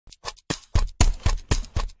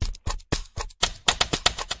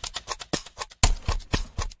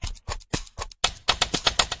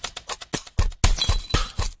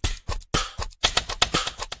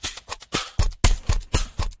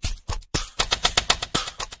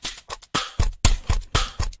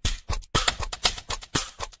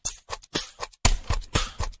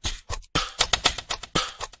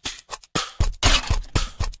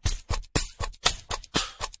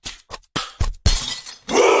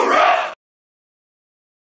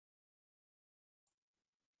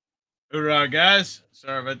Hoorah, guys.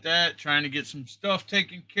 Sorry about that. Trying to get some stuff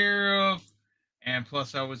taken care of. And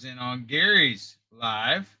plus, I was in on Gary's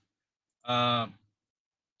live.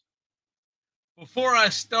 Before I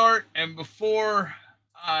start and before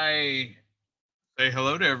I say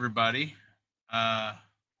hello to everybody, well,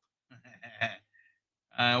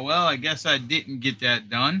 I guess I didn't get that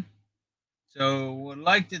done. So, would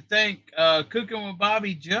like to thank Cooking with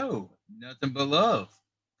Bobby Joe, Nothing But Love,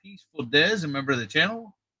 Peaceful Des, a member of the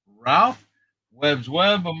channel, Ralph, Webb's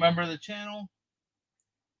Web, a member of the channel,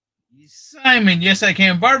 Simon, Yes I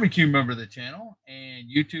Can Barbecue, member of the channel, and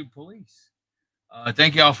YouTube Police.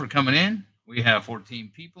 Thank you all for coming in. We have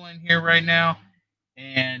 14 people in here right now,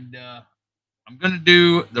 and I'm going to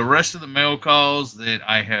do the rest of the mail calls that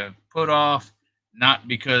I have put off, not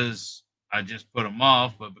because I just put them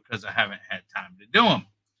off, but because I haven't had time to do them.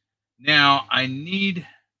 Now, I need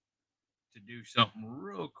to do something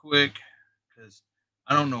real quick because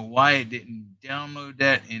I don't know why it didn't download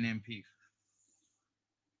that in MP4.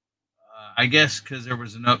 I guess because there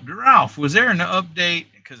was an update. Ralph, was there an update?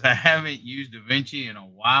 Because I haven't used DaVinci in a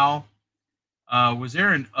while. Was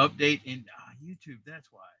there an update in YouTube? That's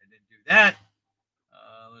why I didn't do that.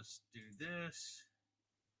 Let's do this.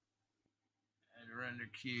 Add render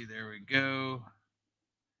key. There we go.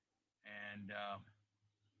 And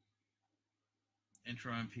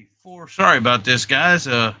intro MP4. Sorry about this, guys.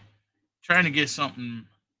 Trying to get something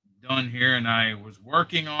done here, and I was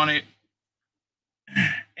working on it.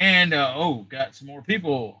 And got some more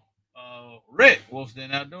people. Rick, Wolf's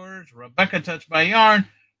Den Outdoors, Rebecca, Touched by Yarn,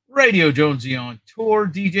 Radio Jonesy on Tour,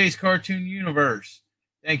 DJ's Cartoon Universe.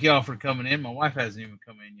 Thank you all for coming in. My wife hasn't even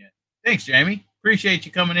come in yet. Thanks, Jamie. Appreciate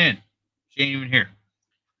you coming in. She ain't even here.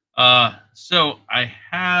 So I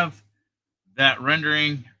have that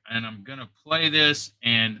rendering, and I'm gonna play this,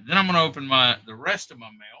 and then I'm gonna open the rest of my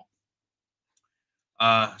mail.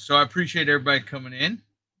 So I appreciate everybody coming in.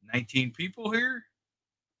 19 people here.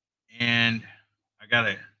 And I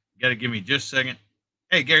gotta give me just a second.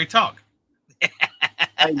 Hey, Gary, talk.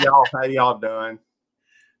 Hey, y'all. How y'all doing?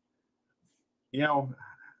 You know,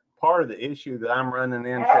 part of the issue that I'm running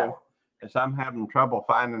into is I'm having trouble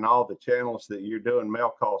finding all the channels that you're doing mail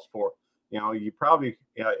calls for. You know, you probably,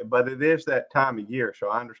 but it is that time of year, so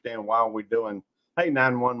I understand why we're doing. Hey,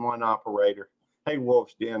 911 operator. Hey,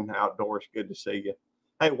 Wolf's Den Outdoors. Good to see you.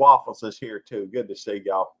 Hey, Waffles is here too. Good to see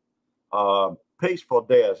y'all. Peaceful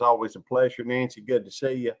Des, always a pleasure. Nancy, good to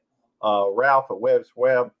see you. Ralph at Webb's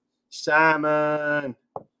Web. Simon,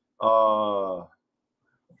 I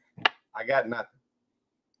got nothing.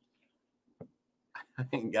 I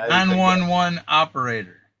ain't got 911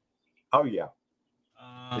 operator. Oh yeah.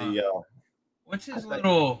 What's his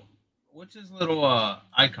little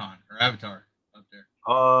icon or avatar up there?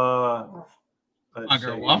 My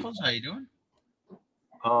girl Waffles, how you doing?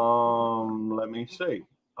 Let me see.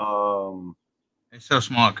 It's so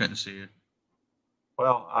small I couldn't see it.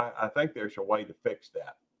 Well, I think there's a way to fix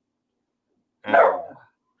that. And,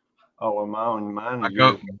 am I on mine?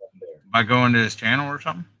 By going to his channel or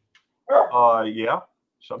something? Yeah,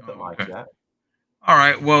 something like that. All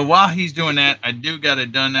right. Well, while he's doing that, I do got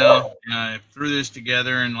it done now. I threw this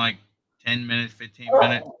together in like 10 minutes, 15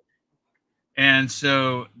 minutes. And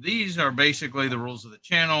so these are basically the rules of the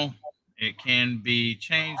channel. It can be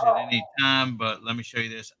changed at any time, but let me show you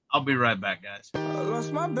this. I'll be right back, guys. I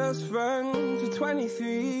lost my best friend to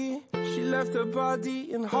 23. She left her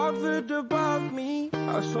body and hovered above me.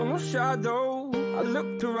 I saw no shadow. I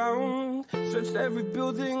looked around, searched every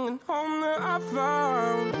building and home that I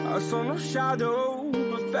found. I saw no shadow,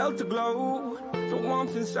 but felt a glow. The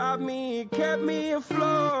warmth inside me kept me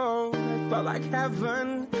afloat. It felt like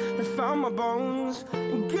heaven. It found my bones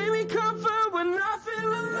and gave me comfort when I feel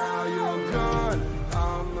alone. Now you're gone,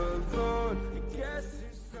 I'm alone. I guess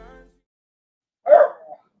it's time.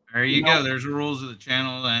 There you go. There's the rules of the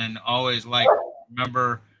channel, and always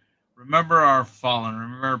remember our fallen.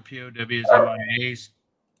 Remember our POWs, MIAs,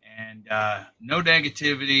 and no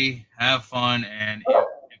negativity. Have fun, and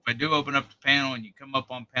if I do open up the panel and you come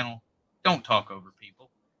up on panel, don't talk over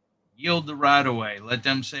people. Yield the right of way. Let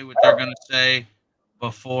them say what they're going to say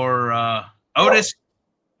before Otis,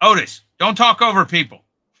 don't talk over people.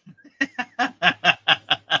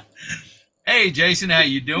 Hey, Jason, how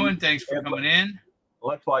you doing? Thanks for coming in.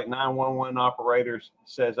 Looks like 911 operators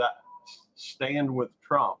says I stand with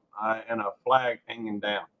Trump and a flag hanging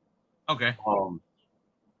down. Okay.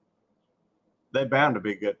 They're bound to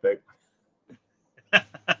be good people.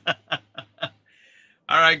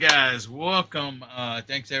 All right, guys, welcome.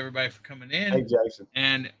 Thanks everybody for coming in. Hey, Jason.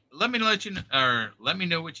 And let me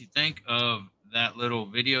know what you think of that little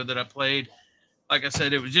video that I played. Like I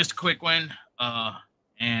said, it was just a quick one.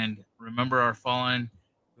 and remember our fallen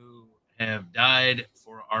who have died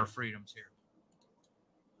for our freedoms here.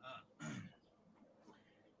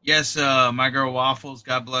 Yes, my girl Waffles,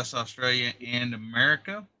 God bless Australia and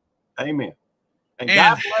America. Amen. And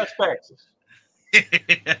God bless Texas.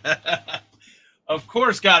 Of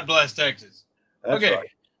course, God bless Texas. That's okay, right.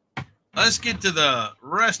 Let's get to the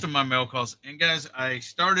rest of my mail calls. And guys, I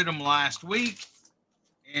started them last week,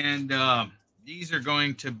 and these are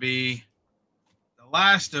going to be the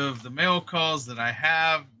last of the mail calls that I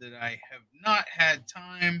have not had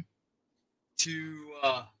time to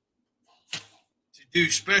do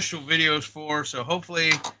special videos for. So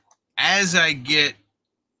hopefully, as I get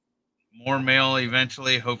more mail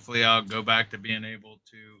eventually, hopefully I'll go back to being able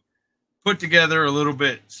to put together a little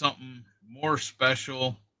bit something more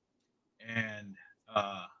special and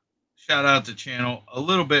shout out the channel a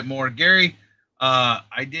little bit more. Gary, I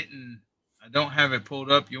don't have it pulled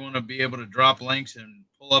up. You want to be able to drop links and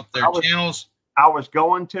pull up their channels? I was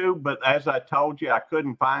going to, but as I told you, I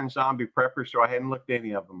couldn't find Zombie Prepper, so I hadn't looked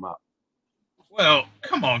any of them up. Well,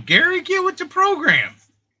 come on, Gary, get with the program.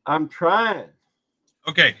 I'm trying.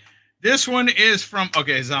 Okay, this one is from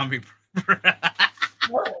Zombie Prepper.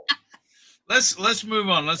 Let's move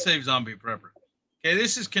on. Let's save Zombie Prepper. Okay,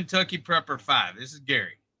 this is Kentucky Prepper 5. This is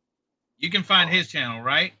Gary. You can find his channel,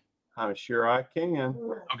 right? I'm sure I can.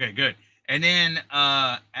 Okay, good. And then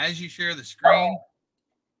as you share the screen,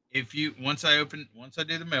 once I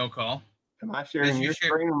do the mail call. Am I sharing your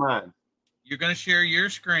screen or mine? You're going to share your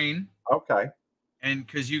screen. Okay. And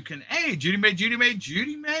because you can, hey, Judy May,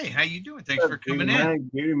 how you doing? Thanks for coming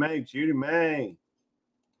in. Judy May.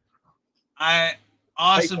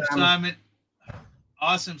 Awesome, hey, Simon.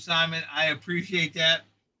 Awesome, Simon. I appreciate that.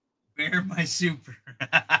 Bear my super.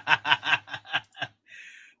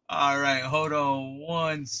 All right, hold on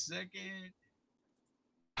 1 second.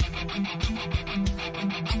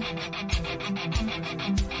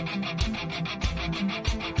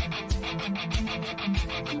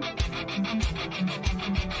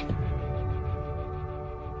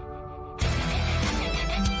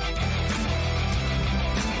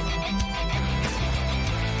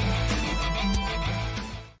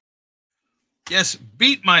 Yes,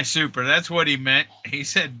 beat my super. That's what he meant. He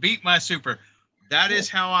said, beat my super. That is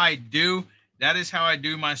how I do. That is how I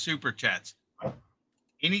do my super chats.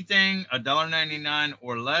 Anything $1.99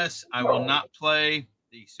 or less, I will not play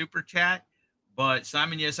the super chat. But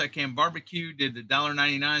Simon, Yes I Can Barbecue did the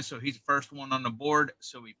 $1.99, so he's the first one on the board.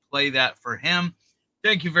 So we play that for him.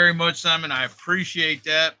 Thank you very much, Simon. I appreciate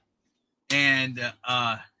that. And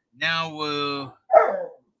now we'll.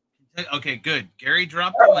 Okay, good. Gary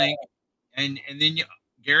dropped the link. And then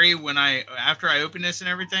Gary, after I open this and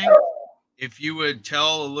everything, if you would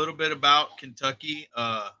tell a little bit about Kentucky,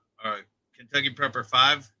 Kentucky Prepper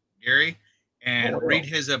 5, Gary, and read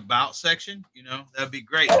his about section, that'd be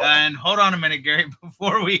great. And hold on a minute, Gary,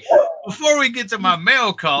 before we get to my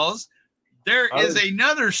mail calls, there is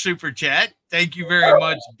another super chat. Thank you very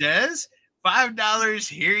much, Des. $5.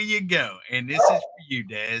 Here you go. And this is for you,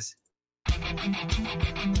 Des.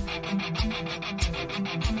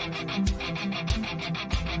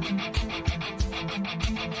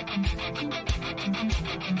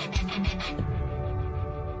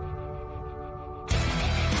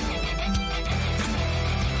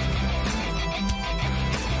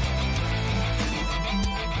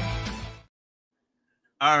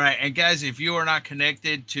 All right, and guys, if you are not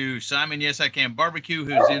connected to Simon Yes I Can Barbecue,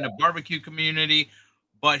 who's in the barbecue community,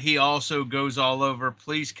 but he also goes all over,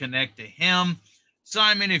 please connect to him.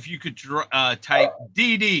 Simon, if you could type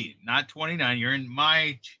DD, not 29, you're in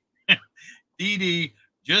my DD,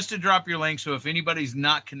 just to drop your link. So if anybody's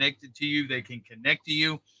not connected to you, they can connect to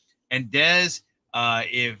you. And Des,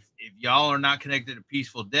 if y'all are not connected to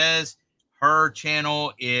Peaceful Des, her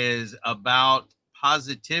channel is about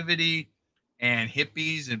positivity and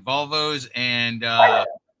hippies and Volvos and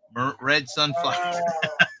red sunflowers.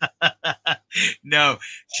 No,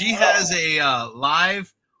 she has a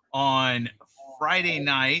live on Friday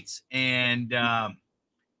nights, and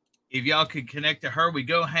if y'all could connect to her, we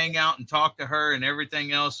go hang out and talk to her and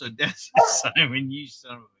everything else. So Des, Simon, you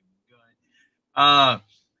son of a gun.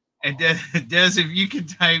 And Des, if you could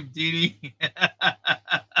type Didi.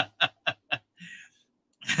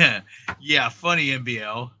 Yeah, funny,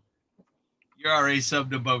 MBL. You're already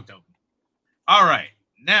subbed to both of them. All right,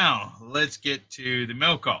 now let's get to the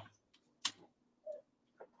mail call.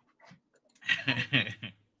 I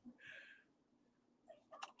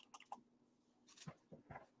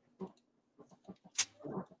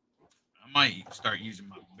might start using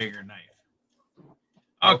my bigger knife.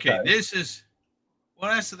 Okay, this is,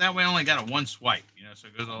 well, that way I only got a one swipe, so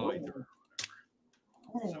it goes all the way through.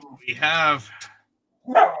 So we have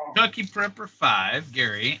Kentucky Prepper 5,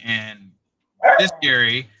 Gary, and this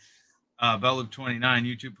Gary, Bellloop 29,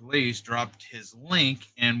 YouTube Police, dropped his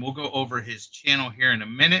link, and we'll go over his channel here in a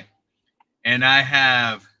minute. And I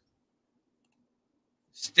have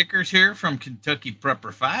stickers here from Kentucky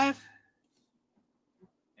Prepper 5.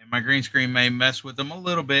 And my green screen may mess with them a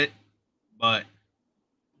little bit,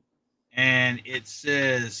 and it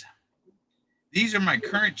says, these are my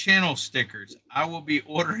current channel stickers. I will be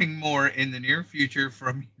ordering more in the near future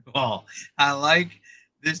from you all. I like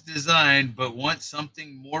this design, but want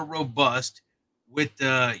something more robust with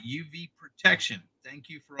the UV protection. Thank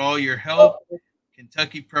you for all your help.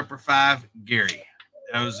 Kentucky Prepper 5, Gary.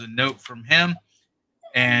 That was a note from him.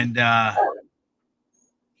 And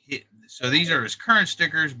so these are his current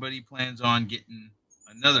stickers, but he plans on getting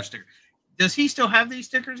another sticker. Does he still have these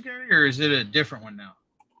stickers, Gary, or is it a different one now?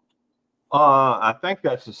 I think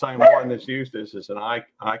that's the same one that's used as an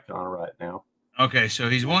icon right now. Okay, so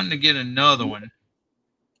he's wanting to get another one,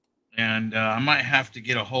 and I might have to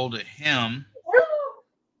get a hold of him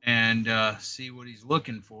and see what he's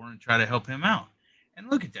looking for and try to help him out. And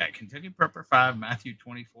look at that, Kentucky Prepper 5, Matthew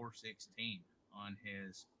 24:16 on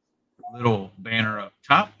his little banner up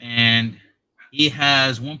top, and he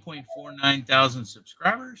has 1.49 thousand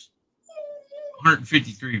subscribers,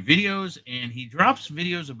 153 videos, and he drops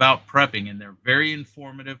videos about prepping, and they're very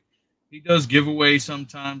informative. He does giveaways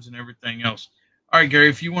sometimes and everything else. All right, Gary,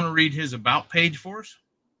 if you want to read his about page for us.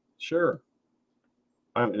 Sure.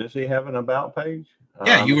 Does he have an about page?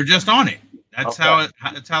 Yeah, you were just on it. That's okay.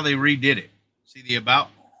 That's how they redid it. See the about?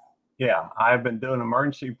 Yeah, I've been doing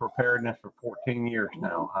emergency preparedness for 14 years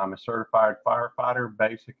now. I'm a certified firefighter,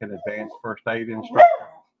 basic and advanced first aid instructor.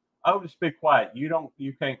 Oh, just be quiet. You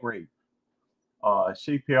can't read.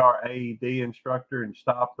 CPR AED instructor and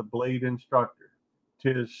stop the bleed instructor.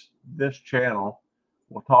 This channel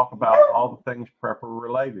will talk about all the things prepper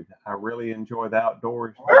related. I really enjoy the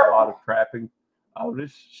outdoors, do a lot of trapping.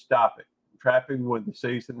 Otis, stop it. Trapping when the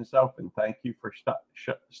season is open. Thank you for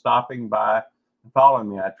stopping by and following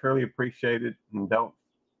me. I truly appreciate it, and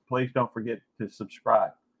please don't forget to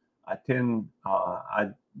subscribe. I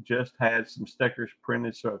just had some stickers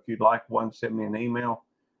printed, so if you'd like one, send me an email.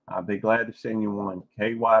 I'll be glad to send you one.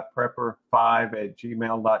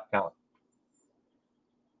 kyprepper5@gmail.com.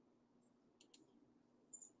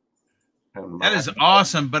 That is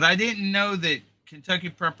awesome, but I didn't know that Kentucky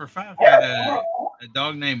Prepper 5 had a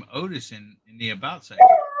dog named Otis in the about section.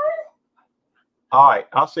 All right,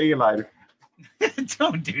 I'll see you later.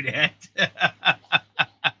 Don't do that.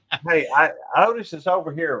 Hey, Otis is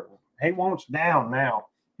over here. He wants down now.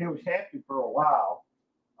 He was happy for a while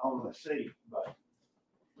on the seat, but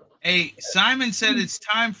hey, Simon said it's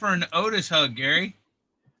time for an Otis hug, Gary.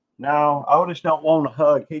 No, Otis don't want a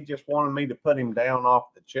hug. He just wanted me to put him down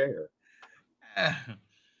off the chair.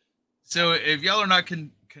 So if y'all are not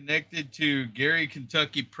connected to Gary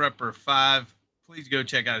Kentucky Prepper 5, please go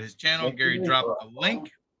check out his channel. Gary dropped the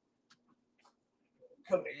link.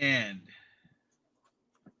 And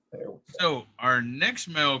so our next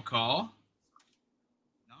mail call,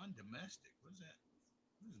 non-domestic, what is that?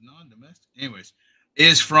 What is non-domestic? Anyways,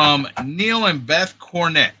 is from Neil and Beth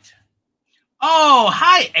Cornett. Oh,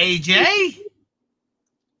 hi, AJ.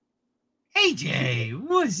 AJ,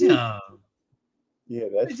 what's up? Yeah,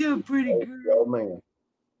 that's doing pretty good. Oh, man.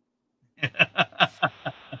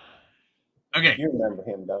 Okay. You remember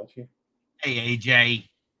him, don't you? Hey, AJ.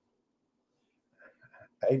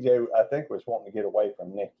 AJ, I think, was wanting to get away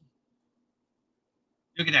from Nikki.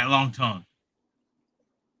 Look at that long tongue.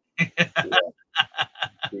 Yeah.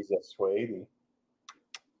 She's a sweetie.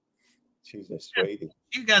 She's a sweetie.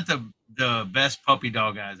 You got the best puppy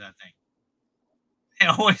dog eyes, I think. They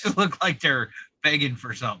always look like they're begging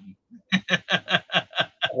for something.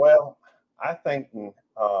 Well, I think,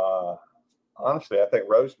 honestly, I think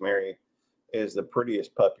Rosemary is the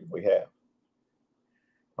prettiest puppy we have.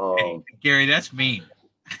 Hey, Gary, that's mean.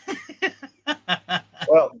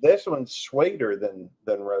 Well, this one's sweeter than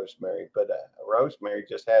Rosemary, but Rosemary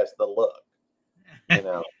just has the look, you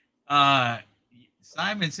know.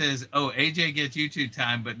 Simon says, "Oh, AJ gets YouTube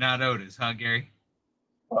time, but not Otis, huh, Gary?"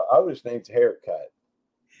 Well, Otis needs a haircut.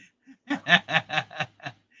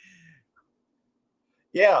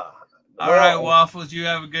 Yeah. All right, Waffles. You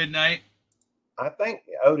have a good night. I think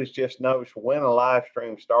Otis just knows when a live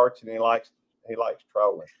stream starts, and he likes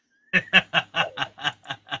trolling.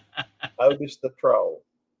 Otis the troll.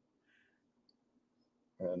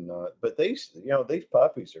 And but these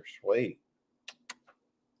puppies are sweet.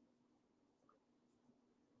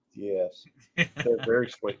 Yes, they're very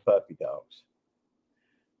sweet puppy dogs.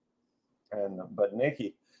 And but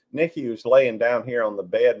Nikki Nikki was laying down here on the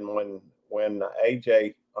bed, and when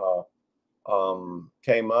AJ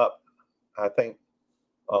came up, I think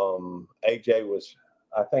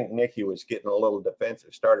I think Nikki was getting a little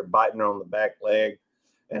defensive, started biting her on the back leg,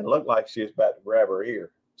 and it looked like she was about to grab her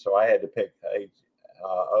ear. So I had to pick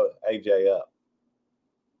AJ up.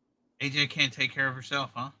 AJ can't take care of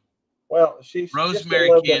herself, huh? Well, she's Rosemary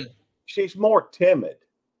can. She's more timid.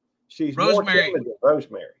 She's more timid than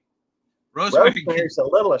Rosemary. Rosemary's the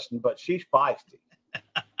littlest, but she's feisty.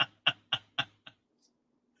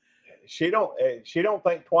 She don't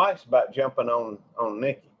think twice about jumping on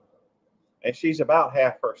Nikki, and she's about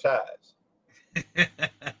half her size.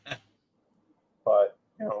 But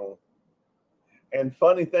and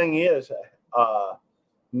funny thing is,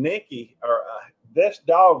 Nikki this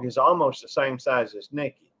dog is almost the same size as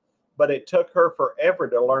Nikki, but it took her forever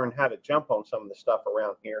to learn how to jump on some of the stuff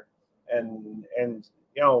around here, and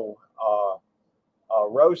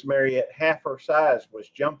Rosemary at half her size was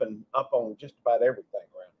jumping up on just about everything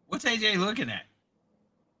around. What's AJ looking at?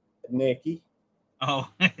 Nikki. Oh.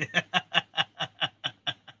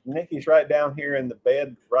 Nikki's right down here in the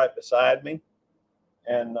bed right beside me.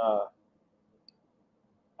 And I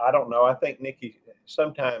don't know. I think Nikki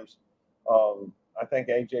sometimes, I think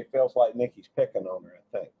AJ feels like Nikki's picking on her, I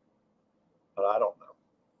think. But I don't know.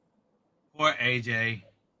 Poor AJ.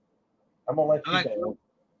 I'm going to let you down.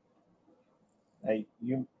 Hey,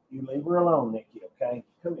 you leave her alone, Nikki, okay?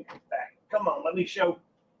 Come here, back. Come on, let me show.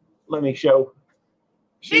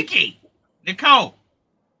 Nikki! Nicole!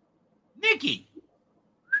 Nikki!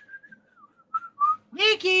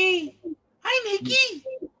 Nikki! Hi, Nikki!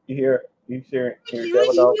 You hear Nikki,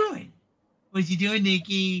 what you doing? What you doing,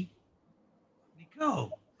 Nikki?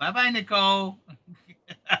 Nicole. Bye-bye, Nicole.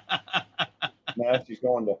 Now she's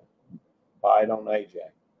going to bite on AJ.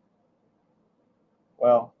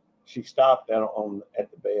 Well, she stopped at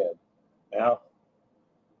the bed. Now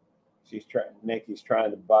Nikki's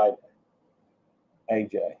trying to bite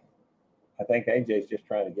AJ. I think AJ's just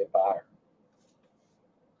trying to get by her.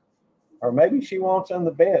 Or maybe she wants on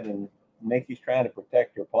the bed and Nikki's trying to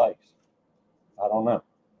protect her place. I don't know.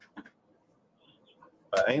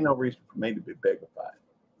 But ain't no reason for me to be bigified.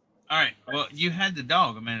 All right. Well, you had the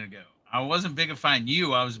dog a minute ago. I wasn't bigifying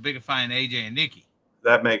you. I was bigifying AJ and Nikki.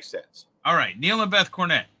 That makes sense. All right. Neil and Beth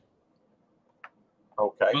Cornett.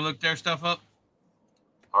 Okay. You want to look their stuff up?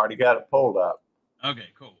 Already got it pulled up. Okay,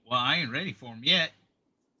 cool. Well, I ain't ready for them yet.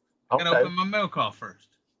 I got to open my mail call first.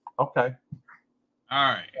 Okay. All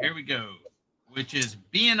right. Here we go. Which is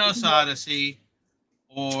Being Us Odyssey,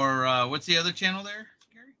 or what's the other channel there,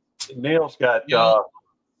 Gary? Neil's got Neil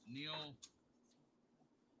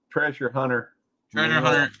Treasure Hunter. Treasure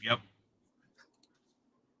Hunter. Yep.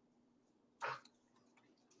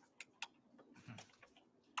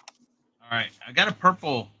 All right. I got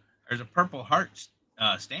there's a purple heart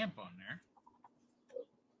stamp on there.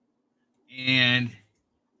 And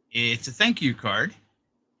it's a thank you card.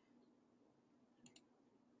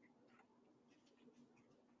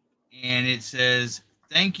 And it says,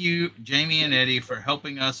 thank you, Jamie and Eddie, for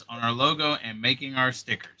helping us on our logo and making our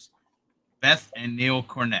stickers. Beth and Neil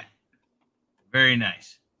Cornett. Very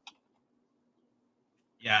nice.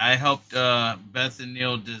 Yeah, I helped Beth and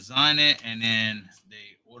Neil design it, and then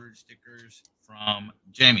they ordered stickers from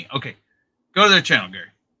Jamie. Okay, go to their channel, Gary.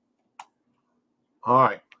 All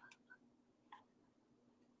right.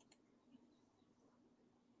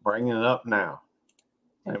 Bringing it up now.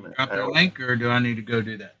 Wait a minute. Drop their link, or do I need to go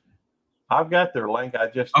do that? I've got their link. I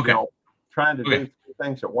just, trying to do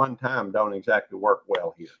things at one time don't exactly work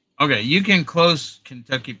well here. Okay, you can close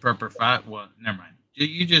Kentucky Prepper 5. Well, never mind.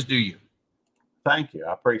 You just do you. Thank you.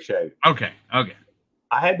 I appreciate it. Okay.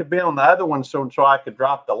 I had to be on the other one so I could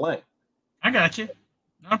drop the link. I got you.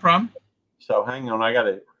 No problem. So hang on. I got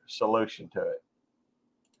a solution to it.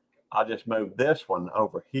 I'll just move this one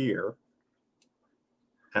over here.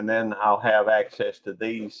 And then I'll have access to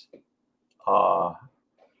these so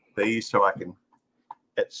I can,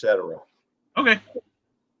 etc. Okay.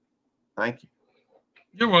 Thank you.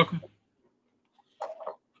 You're welcome.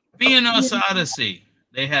 Being Us Odyssey.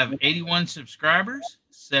 They have 81 subscribers,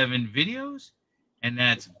 7 videos, and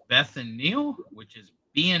that's Beth and Neil, which is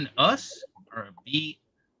Being Us, or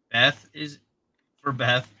Beth is for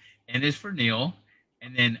Beth and is for Neil,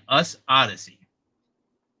 and then Us Odyssey.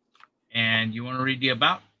 And you want to read the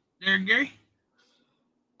about there, Gary?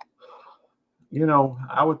 You know,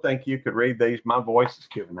 I would think you could read these. My voice is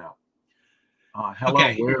giving out. Hello,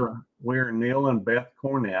 okay. We're Neil and Beth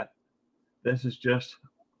Cornett. This is just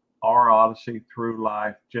our odyssey through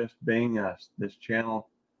life, just being us. This channel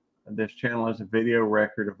is a video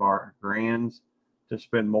record of our grand to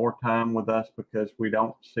spend more time with us because we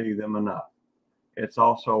don't see them enough. It's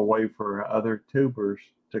also a way for other tubers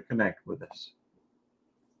to connect with us.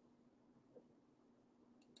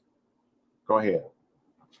 Go ahead.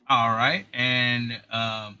 All right. And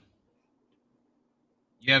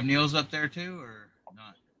you have Neil's up there too, or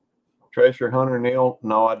not? Treasure Hunter Neil?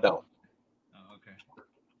 No, I don't. Oh, okay.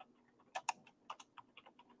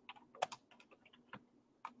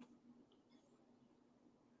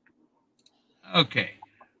 Okay.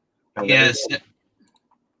 Yes. You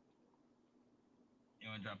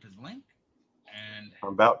want to drop his link? And I'm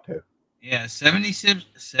about to. yeah,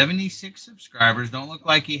 76 subscribers. Don't look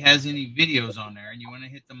like he has any videos on there. And you want to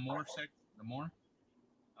hit the more section, the more.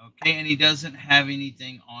 Okay, and he doesn't have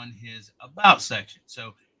anything on his about section.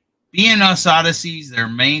 So BNS Odysseys, their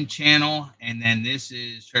main channel, and then this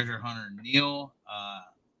is Treasure Hunter Neil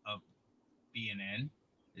of BNN.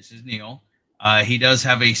 This is Neil. He does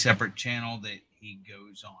have a separate channel that he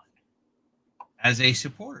goes on as a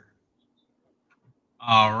supporter.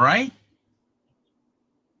 All right.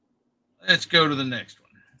 Let's go to the next one.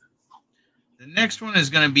 The next one is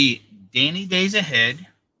going to be Danny Days Ahead.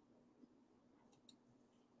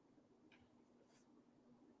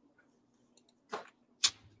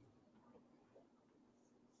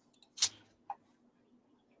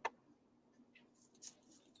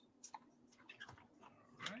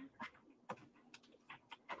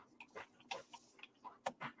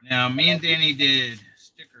 Now, me and Danny did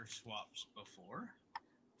sticker swaps before.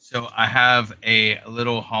 So I have a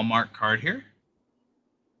little Hallmark card here.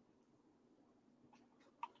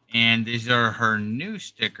 And these are her new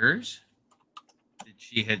stickers that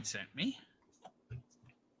she had sent me.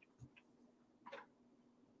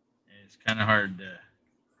 It's kind of hard to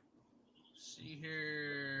see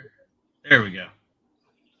here. There we go.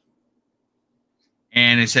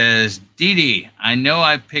 And it says, Dee Dee, I know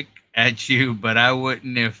I pick at you, but I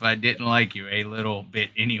wouldn't if I didn't like you a little bit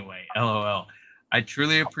anyway. LOL. I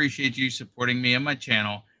truly appreciate you supporting me and my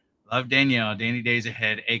channel. Love Danielle, Danny Days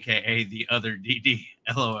Ahead, aka the other DD.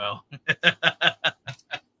 LOL.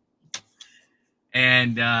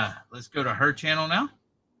 And let's go to her channel now.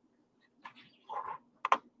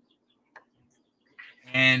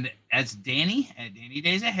 And that's Danny at Danny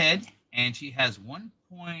Days Ahead, and she has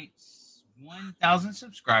 1,100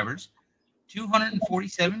 subscribers,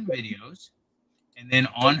 247 videos. And then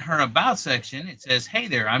on her about section, it says, hey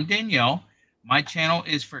there, I'm Danielle. My channel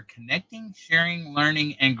is for connecting, sharing,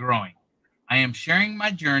 learning, and growing. I am sharing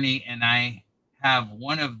my journey, and I have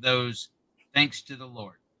one of those thanks to the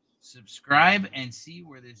Lord. Subscribe and see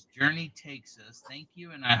where this journey takes us. Thank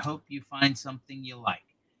you, and I hope you find something you like.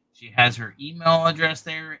 She has her email address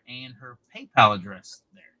there and her PayPal address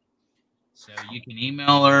there. So you can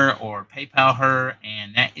email her or PayPal her,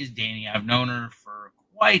 and that is Danny. I've known her for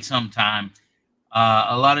quite some time.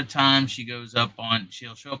 A lot of times she'll show up on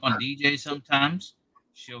DJ sometimes.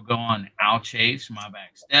 She'll go on Al Chafe's My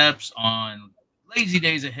Back Steps, on Lazy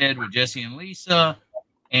Days Ahead with Jesse and Lisa,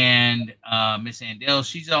 and Miss Andell.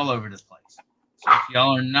 She's all over the place. So if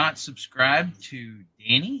y'all are not subscribed to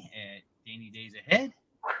Danny at Danny Days Ahead,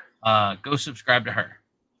 go subscribe to her.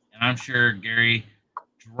 And I'm sure Gary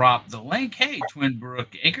dropped the link. Hey, Twin Brook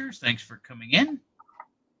Acres, thanks for coming in.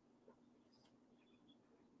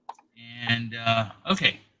 And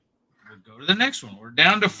okay, we'll go to the next one. We're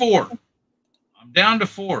down to 4. I'm down to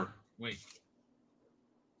 4. Wait,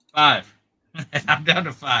 5. I'm down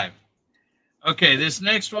to 5. Okay, this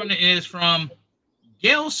next one is from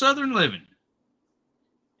Gail Southern Living,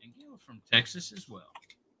 and Gail from Texas as well.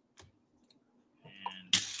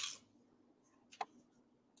 And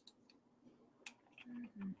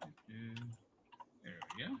there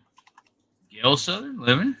we go. Gail Southern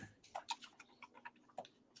Living.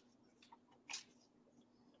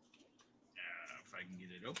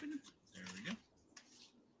 Open. There we go.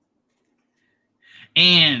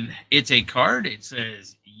 And it's a card. It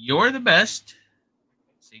says, you're the best.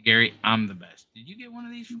 See, Gary, I'm the best. Did you get one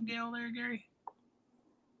of these from Gail there, Gary?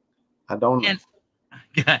 I don't know. And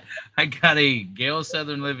I got a Gail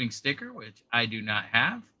Southern Living sticker, which I do not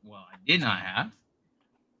have. Well, I did not have.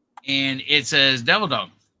 And it says, Devildog,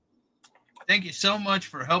 thank you so much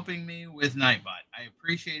for helping me with Nightbot. I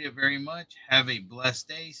appreciate it very much. Have a blessed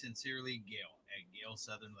day. Sincerely, Gail. Gail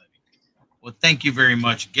Southern Living. Well, thank you very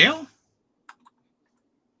much, Gail.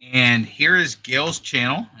 And here is Gail's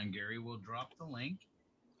channel, and Gary will drop the link.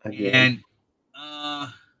 Again.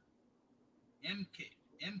 And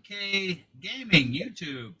MK Gaming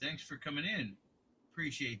YouTube, thanks for coming in.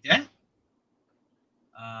 Appreciate that.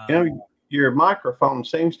 Your microphone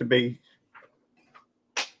seems to be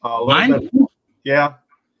a little bit. Yeah.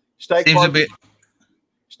 Stay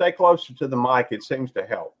stay closer to the mic. It seems to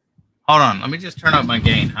help. Hold on. Let me just turn up my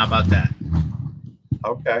gain. How about that?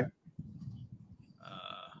 Okay.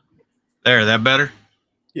 There, that better?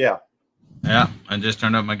 Yeah. Yeah, I just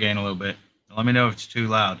turned up my gain a little bit. Let me know if it's too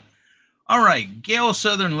loud. All right. Gail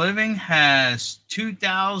Southern Living has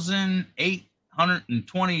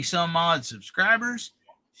 2,820 some odd subscribers.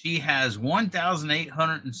 She has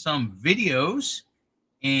 1,800 and some videos.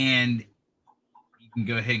 And you can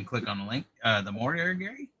go ahead and click on the link, the more there,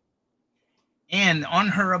 Gary. And on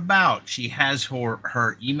her about, she has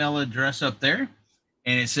her email address up there.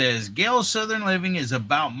 And it says, Gail Southern Living is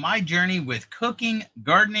about my journey with cooking,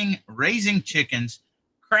 gardening, raising chickens,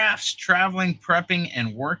 crafts, traveling, prepping,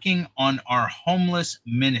 and working on our homeless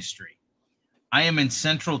ministry. I am in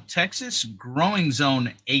Central Texas, growing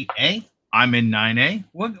zone 8A. I'm in 9A.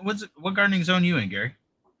 What gardening zone are you in, Gary?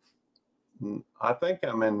 I think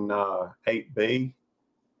I'm in 8B,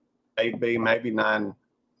 maybe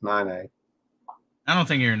 9A. I don't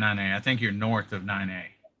think you're in 9A. I think you're north of 9A.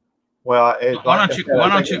 Well, why don't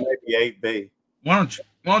you maybe 8B? Why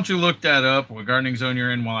don't you look that up? What gardening zone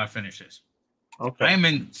you're in while I finish this? Okay. I am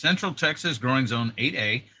in Central Texas, growing zone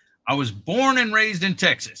 8A. I was born and raised in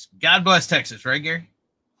Texas. God bless Texas, right, Gary?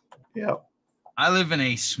 Yeah. I live in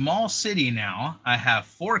a small city now. I have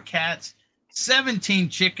 4 cats, 17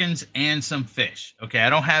 chickens, and some fish. Okay, I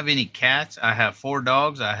don't have any cats. I have 4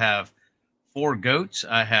 dogs. I have 4 goats.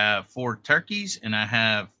 I have 4 turkeys, and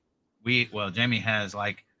Jamie has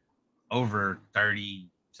like over 30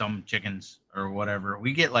 some chickens or whatever.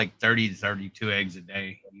 We get like 30 to 32 eggs a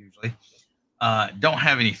day usually. Don't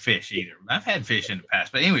have any fish either. I've had fish in the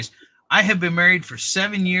past, but anyways, I have been married for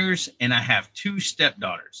 7 years and I have 2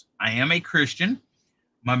 stepdaughters. I am a Christian.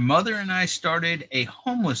 My mother and I started a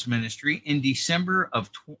homeless ministry in December of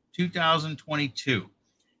 2022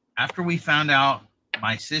 after we found out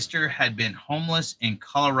my sister had been homeless in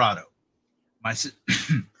Colorado.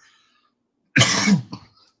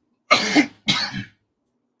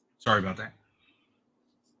 Sorry about that.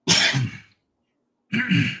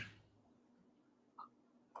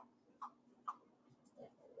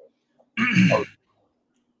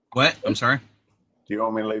 What? I'm sorry. Do you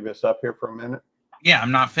want me to leave this up here for a minute? Yeah,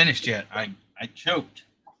 I'm not finished yet. I choked.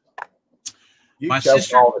 You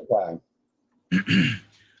choke all the time.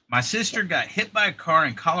 My sister got hit by a car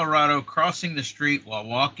in Colorado crossing the street while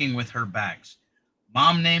walking with her bags.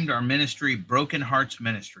 Mom named our ministry Broken Hearts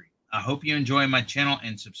Ministry. I hope you enjoy my channel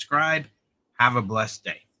and subscribe. Have a blessed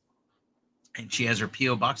day. And she has her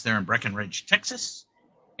P.O. box there in Breckenridge, Texas.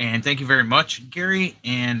 And thank you very much, Gary.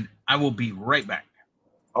 And I will be right back.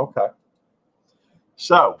 Okay.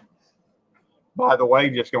 So, by the way,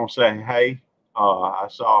 just going to say, hey, I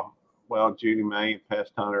saw, Judy May and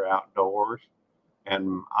Pest Hunter Outdoors.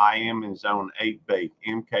 And I am in Zone 8B,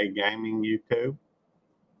 MK Gaming YouTube.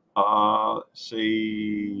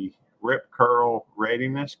 See Rip Curl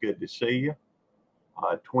Readiness, good to see you.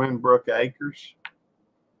 Twin Brook Acres,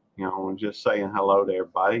 just saying hello to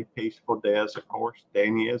everybody. Peaceful Des, of course.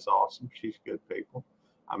 Danny is awesome. She's good people.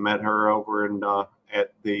 I met her over in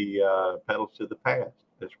at the Pedals to the Past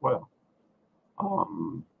as well. At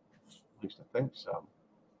least I think so.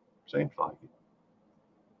 Seems like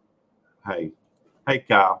it. Hey,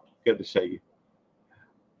 Kyle. Good to see you.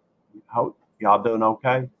 Hope y'all doing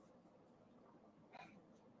okay?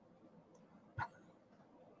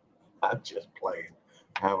 I'm just playing,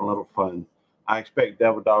 having a little fun. I expect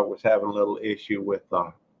Devildog was having a little issue with,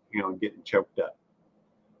 getting choked up.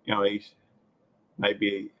 He's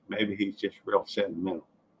maybe he's just real sentimental.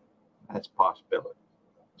 That's a possibility.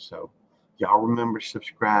 So, y'all remember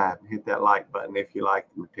subscribe and hit that like button if you like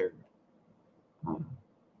the material,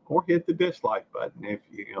 or hit the dislike button if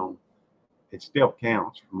it still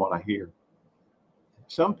counts from what I hear.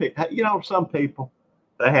 Some people,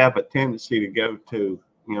 they have a tendency to go to,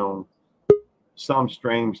 some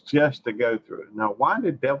streams just to go through it. Now, why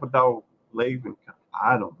did Devildog leave and come?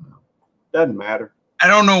 I don't know. Doesn't matter. I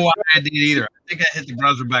don't know why I did either. I think I hit the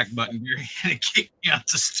browser back button, Gary, and it kicked me out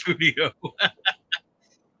the studio.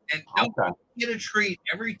 And don't get a treat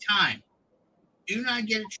every time. Do not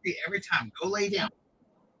get a treat every time. Go lay down.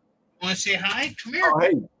 Want to say hi? Come here. Oh,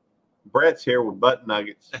 hey, Brett's here with butt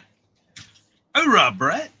nuggets. Hoorah,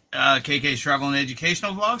 Brett. KK's Travel and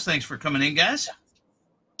Educational Vlogs. Thanks for coming in, guys.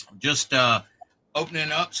 Just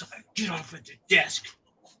opening up. So get off at the desk.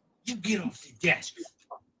 You get off the desk.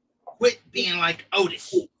 Quit being like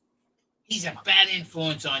Otis. He's a bad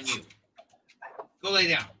influence on you. Go lay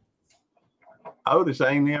down. Otis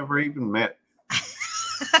ain't never even met.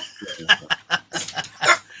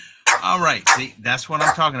 All right. See, that's what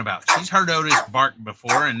I'm talking about. She's heard Otis bark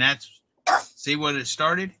before, and see what it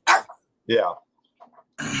started? Yeah.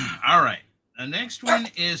 All right. The next one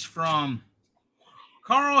is from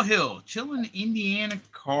Carl Hill, Chillin', Indiana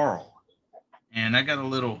Carl. And I got a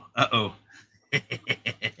little, uh-oh.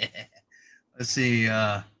 Let's see.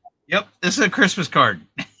 Yep, this is a Christmas card.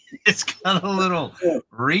 It's got a little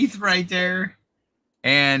wreath right there.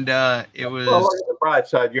 And it was... Well, look at the bright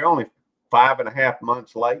side. You're only 5.5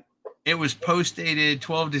 months late. It was post-dated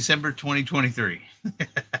 12 December 2023.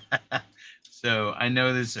 So I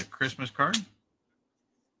know this is a Christmas card.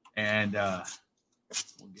 And we'll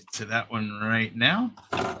get to that one right now.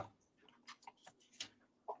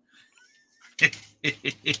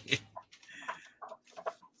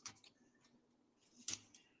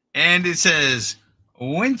 And it says,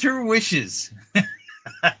 Winter Wishes.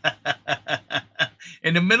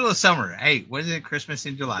 In the middle of summer. Hey, what is it? Christmas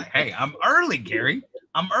in July. Hey, I'm early, Gary.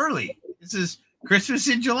 I'm early. This is Christmas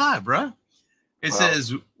in July, bro. It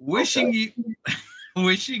says, wishing you.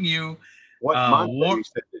 What month did you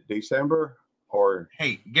say? December or?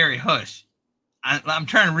 Hey, Gary, hush. I'm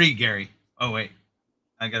trying to read, Gary. Oh, wait.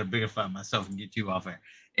 I got to bigify myself and get you off air.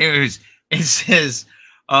 It says,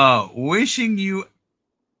 wishing you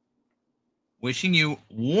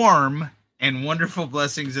warm and wonderful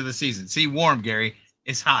blessings of the season. See, warm, Gary.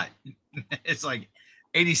 It's hot. It's like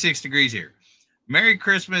 86 degrees here. Merry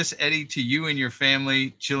Christmas, Eddie, to you and your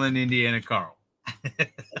family, Chillin', Indiana Carl.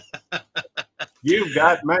 You've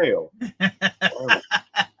got mail.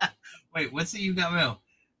 Wait, what's the you got mail?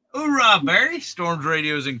 Hoorah, Barry. Storms,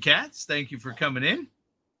 Radios, and Cats. Thank you for coming in.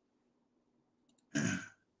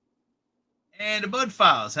 And the Bud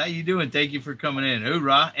Files. How you doing? Thank you for coming in.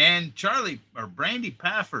 Hoorah. And Charlie or Brandy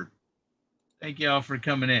Pafford. Thank you all for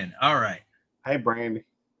coming in. All right. Hey, Brandy.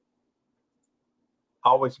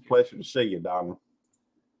 Always a pleasure to see you, darling.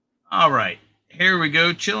 All right. Here we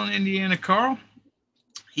go. Chillin' Indiana Carl.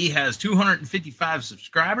 He has 255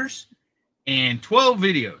 subscribers and 12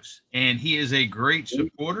 videos. And he is a great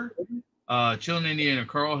supporter. Chillin' Indiana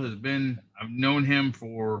Carl has been, I've known him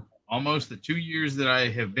for almost the 2 years that I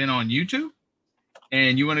have been on YouTube.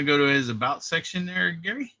 And you want to go to his about section there,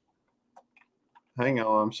 Gary? Hang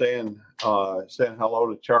on. I'm saying hello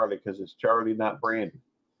to Charlie because it's Charlie, not Brandy.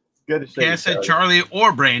 Good to see you. I said Charlie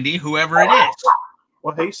or Brandy, whoever it is.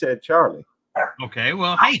 Well, he said Charlie. Okay.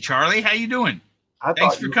 Well, hey, Charlie. How you doing?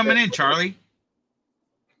 Thanks for coming in, Charlie.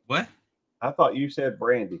 What? I thought you said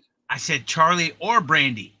Brandy. I said Charlie or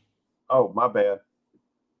Brandy. Oh, my bad.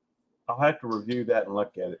 I'll have to review that and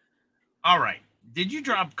look at it. All right. Did you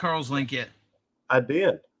drop Carl's link yet? I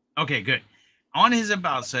did. Okay, good. On his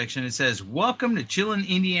about section, it says, welcome to Chillin'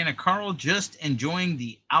 Indiana Carl, just enjoying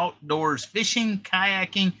the outdoors fishing,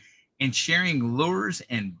 kayaking, and sharing lures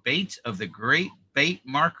and baits of the great bait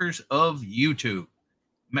markers of YouTube.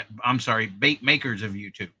 I'm sorry, bait makers of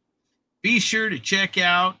YouTube. Be sure to check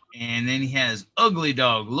out, and then he has Ugly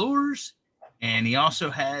Dog Lures, and he also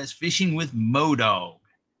has Fishing with Modog.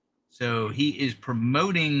 So he is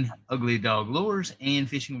promoting Ugly Dog Lures and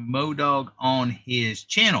Fishing with Modog on his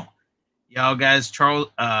channel. Y'all guys, Carl's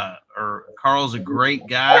a great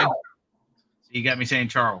guy. So you got me saying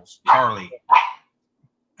Charlie.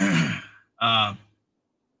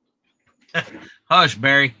 Hush,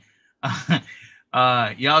 Barry.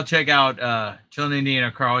 Y'all check out Chillin'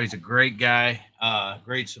 Indiana Carl. He's a great guy,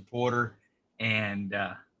 great supporter. And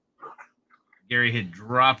Gary had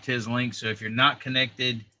dropped his link. So if you're not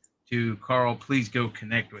connected to Carl, please go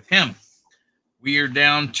connect with him. We are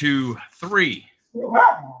down to 3.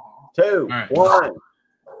 2, right. 1.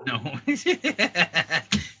 No.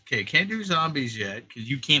 Okay, can't do zombies yet because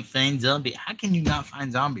you can't find zombie. How can you not find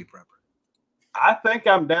zombie prepper? I think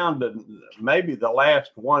I'm down to maybe the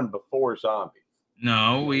last one before zombie.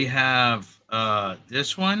 No, we have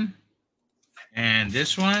this one and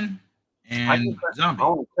this one and zombie.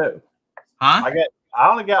 Only 2. Huh? I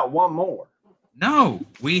only got one more. No,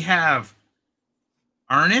 we have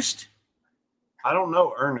Ernest. I don't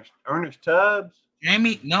know Ernest. Ernest Tubbs.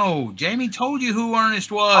 Jamie, no, Jamie told you who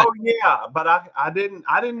Ernest was. Oh yeah, but I didn't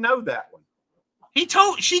know that one. She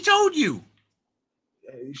told you.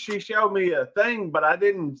 She showed me a thing, but I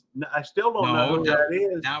still don't know who that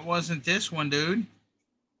is. That wasn't this one, dude.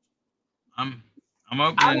 I'm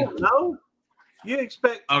opening. I don't know. You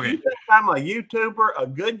expect okay. You think I'm a YouTuber, a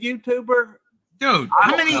good YouTuber? Dude,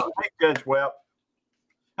 how many? Hey, Judge Webb.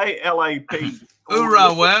 Hey, LAP.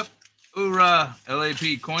 Hoorah, Webb. Hoorah,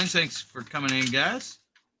 LAP Coins. Thanks for coming in, guys.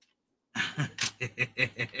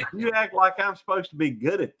 You act like I'm supposed to be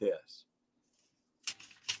good at this.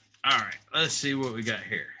 All right, let's see what we got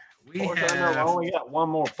here. I only got one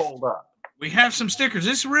more pulled up. We have some stickers.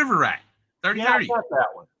 This is River Rat. 30-30. Yeah, I got that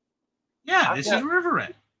one. Yeah, is River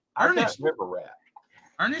Rat. Ernest. River Rat.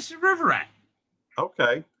 Ernest is River Rat.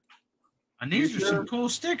 Okay. And these are some cool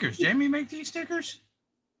stickers. Jamie, make these stickers?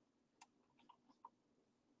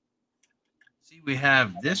 See, we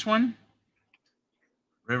have this one,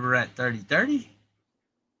 River Rat 3030.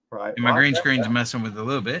 Right. And my green screen's messing with it a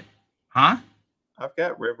little bit. Huh? I've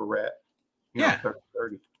got River Rat. Yeah.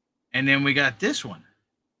 3030. And then we got this one.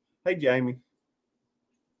 Hey, Jamie.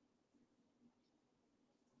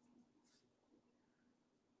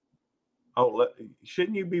 Oh,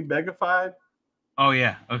 shouldn't you be megafied? Oh,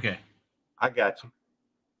 yeah. Okay. I got you.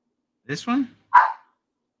 This one.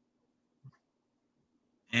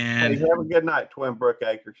 And hey, have a good night, Twin Brook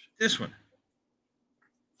Acres. This one.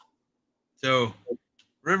 So,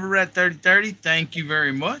 River Rat 3030, thank you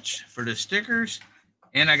very much for the stickers.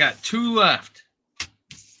 And I got 2 left.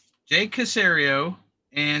 Jay Casario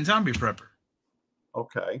and Zombie Prepper.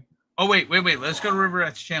 Okay. Oh, wait. Let's go to River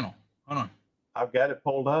Rat's channel. Hold on. I've got it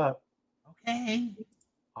pulled up. Okay.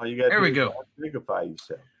 Oh, you got there we go. Signify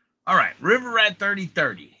yourself. All right. River Rat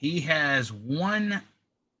 3030. He has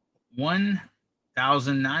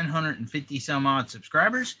 1,950 some odd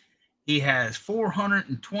subscribers. He has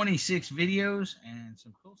 426 videos and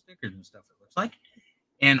some cool stickers and stuff, it looks like.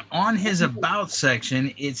 And on his About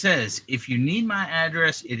section, it says, if you need my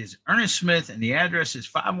address, it is Ernest Smith, and the address is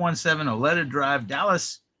 517 Oleta Drive,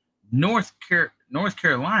 Dallas, North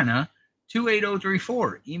Carolina,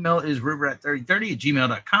 28034. Email is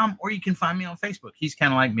riverrat3030@gmail.com, or you can find me on Facebook. He's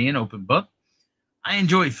kind of like me, an open book. I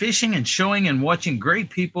enjoy fishing and showing and watching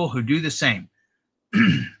great people who do the same.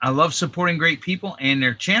 I love supporting great people and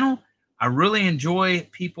their channel. I really enjoy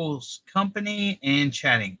people's company and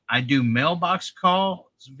chatting. I do mailbox calls,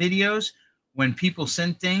 videos when people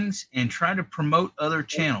send things, and try to promote other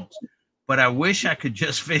channels. But I wish I could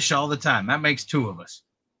just fish all the time. That makes 2 of us.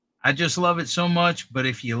 I just love it so much. But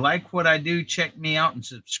if you like what I do, check me out and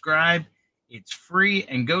subscribe. It's free.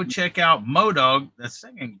 And go check out Modog, the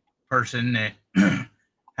second person that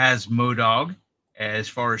has Modog, as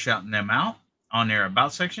far as shouting them out on their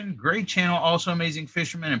About section. Great channel, also amazing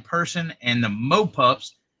fisherman in person. And the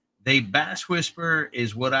Mo-Pups, they bass whisperer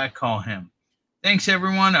is what I call him. Thanks,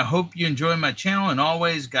 everyone. I hope you enjoy my channel. And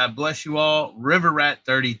always, God bless you all. River Rat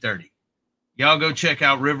 3030. Y'all go check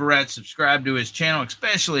out River Rat. Subscribe to his channel,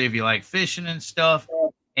 especially if you like fishing and stuff.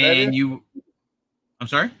 And I'm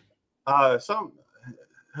sorry?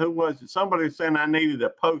 Who was it? Somebody was saying I needed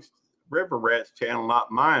to post River Rat's channel, not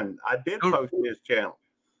mine. I did post his channel.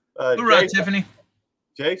 Jason, Tiffany.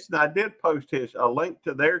 Jason, I did post a link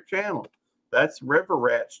to their channel. That's River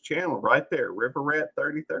Rat's channel right there, River Rat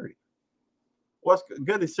 3030. What's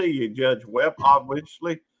good to see you, Judge Webb,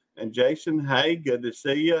 obviously. And Jason, hey, good to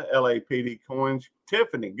see you. LAPD Coins.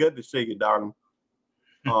 Tiffany, good to see you, darling.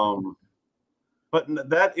 But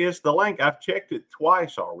that is the link. I've checked it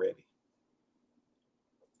twice already.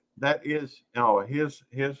 That is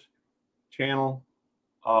his channel.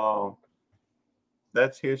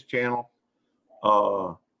 That's his channel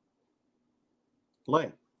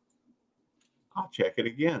link. I'll check it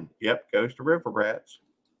again. Yep, goes to River Rats.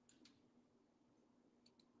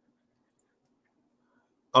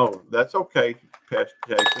 Oh, that's okay, Pest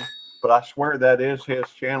Jason. But I swear that is his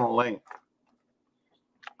channel link.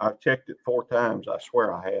 I've checked it 4 times. I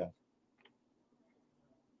swear I have.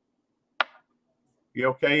 You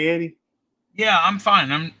okay, Eddie? Yeah, I'm fine.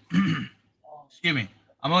 I'm excuse me.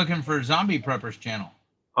 I'm looking for Zombie Prepper's channel.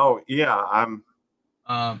 Oh, yeah, I'm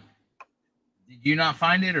did you not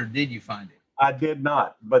find it, or did you find it? I did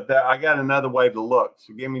not, but I got another way to look.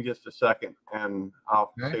 So give me just a second and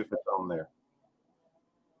I'll see if it's on there.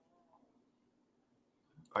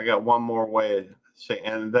 I got one more way to see,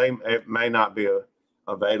 and it may not be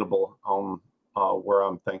available on where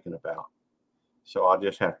I'm thinking about. So I'll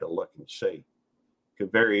just have to look and see. Could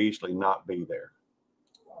very easily not be there.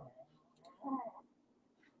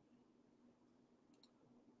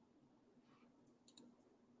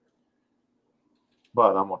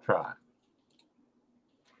 But I'm gonna try.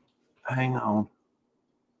 Hang on.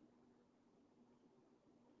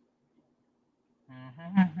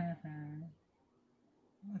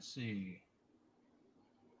 Let's see.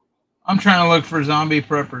 I'm trying to look for Zombie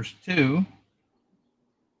Preppers too.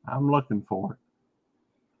 I'm looking for it.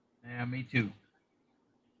 Yeah, me too.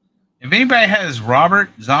 If anybody has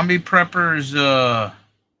Robert Zombie Prepper's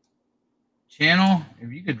channel, if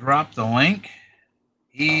you could drop the link.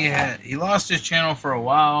 He lost his channel for a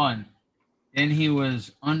while, and then he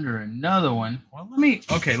was under another one. Well, let me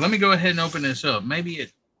go ahead and open this up. Maybe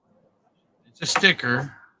it's a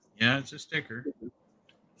sticker. Yeah, it's a sticker.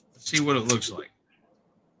 Let's see what it looks like.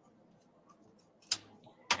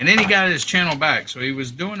 And then he got his channel back. So he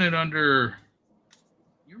was doing it under,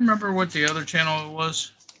 you remember what the other channel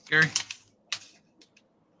was, Gary?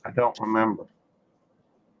 I don't remember.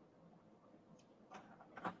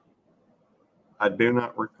 I do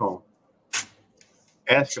not recall.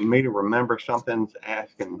 Asking me to remember something's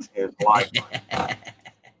asking his life.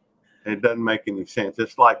 It doesn't make any sense.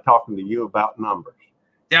 It's like talking to you about numbers.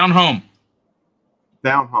 Down home.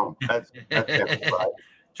 Down home. That's it, right.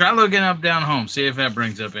 Try looking up down home. See if that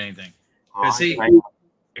brings up anything. Right, See,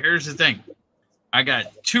 here's the thing. I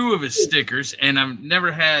got 2 of his stickers, and I've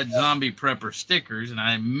never had Zombie Prepper stickers, and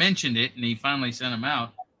I mentioned it, and he finally sent them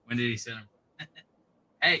out. When did he send them?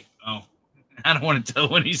 Hey, oh, I don't want to tell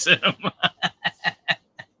when he sent them.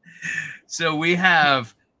 So we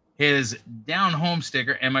have his down home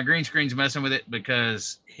sticker, and my green screen's messing with it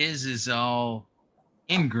because his is all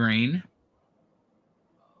in green.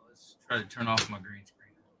 Let's try to turn off my green screen.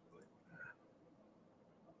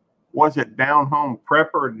 Was it down home prepper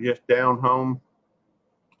or just down home?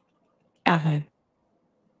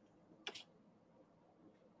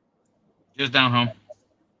 Just down home.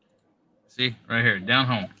 See, right here, down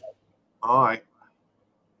home. All right.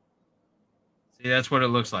 See, that's what it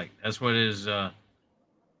looks like. That's what his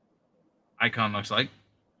icon looks like.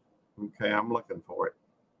 Okay, I'm looking for it.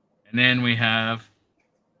 And then we have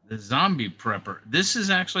the Zombie Prepper. This is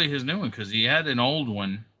actually his new one because he had an old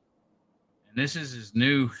one. And this is his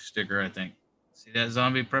new sticker, I think. See that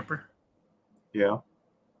Zombie Prepper? Yeah.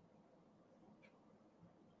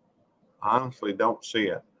 Honestly, don't see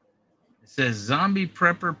it. It says Zombie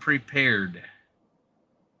Prepper Prepared.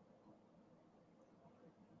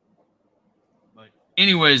 But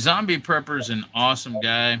anyway, Zombie Prepper's an awesome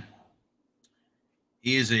guy.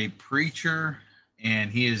 He is a preacher,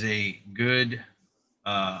 and he is a good,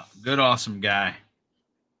 awesome guy.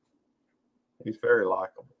 He's very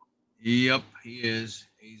likable. Yep, he is.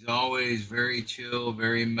 He's always very chill,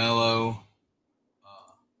 very mellow.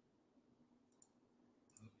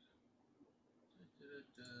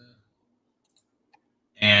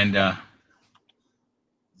 And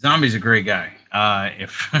Zombie's a great guy.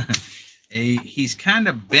 He's kind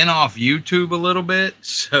of been off YouTube a little bit,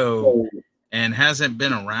 so and hasn't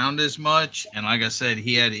been around as much. And like I said,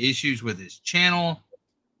 he had issues with his channel.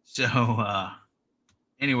 So,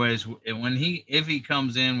 anyways, when he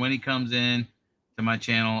comes in to my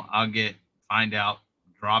channel, I'll find out,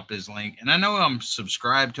 drop his link. And I know I'm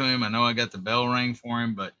subscribed to him. I know I got the bell ring for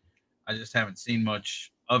him, but I just haven't seen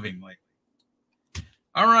much of him lately.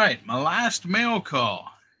 All right, my last mail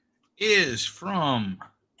call is from,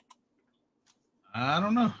 I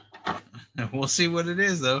don't know. We'll see what it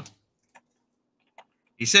is, though.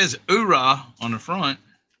 He says "Oorah" on the front.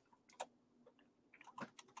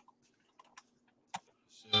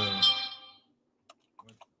 So,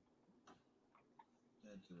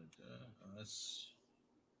 that's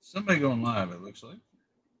somebody going live, it looks like.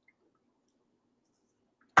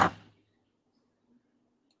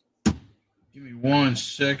 Give me 1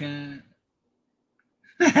 second.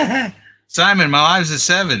 Simon, my live's at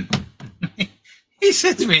 7. He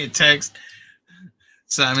sends me a text.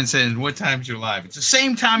 Simon saying, "What time's your live?" It's the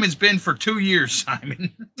same time it's been for 2 years,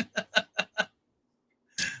 Simon.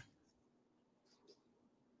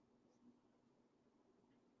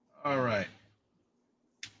 All right.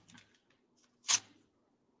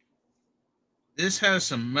 This has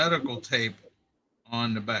some medical tape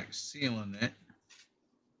on the back sealing it.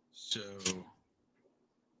 So,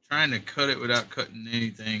 trying to cut it without cutting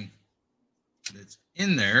anything that's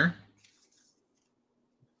in there.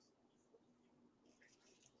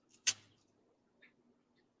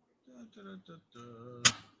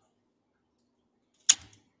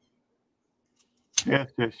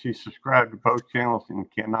 Yes, yes, she's subscribed to both channels and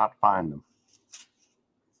cannot find them.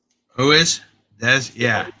 Who is? Des?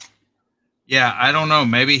 Yeah. Yeah, I don't know.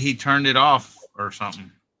 Maybe he turned it off or something.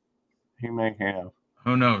 He may have.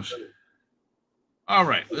 Who knows? All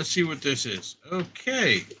right, let's see what this is.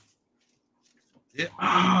 Okay.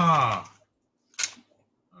 Yeah.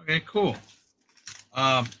 Okay, cool.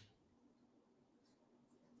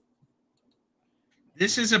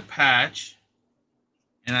 This is a patch,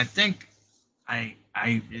 and I think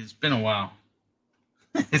it's been a while.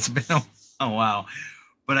 It's been a while,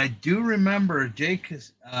 but I do remember Jay.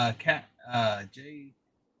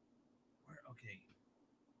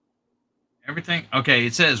 Everything. Okay,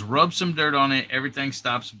 it says rub some dirt on it. Everything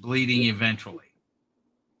stops bleeding eventually.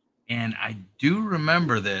 And I do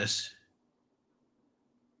remember this.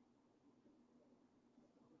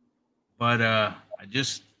 But I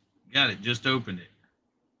just got it, just opened it.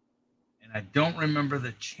 And I don't remember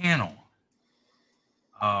the channel.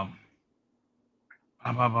 Because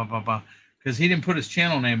he didn't put his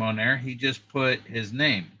channel name on there. He just put his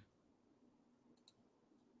name.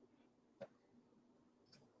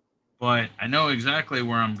 but I know exactly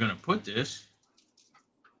where I'm going to put this.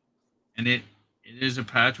 And it is a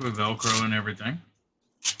patch with Velcro and everything.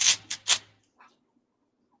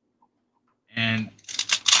 And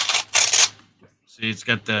see, it's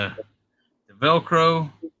got the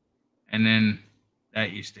Velcro, and then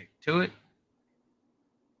that you stick to it.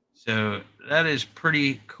 So that is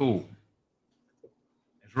pretty cool.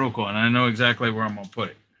 It's real cool, and I know exactly where I'm going to put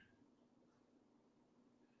it.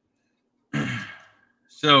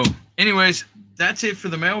 So, anyways, that's it for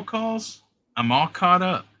the mail calls. I'm all caught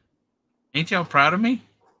up. Ain't y'all proud of me?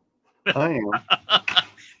 I am.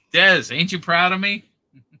 Des, ain't you proud of me?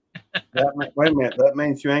 Wait a minute. That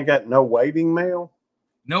means you ain't got no waiting mail?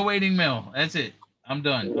 No waiting mail. That's it. I'm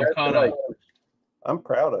done. I'm caught up. I'm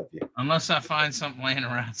proud of you. Unless I find something laying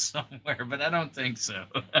around somewhere, but I don't think so.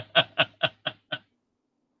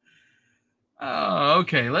 Oh,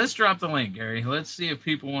 okay. Let's drop the link, Gary. Let's see if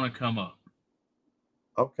people want to come up.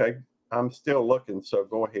 Okay. I'm still looking, so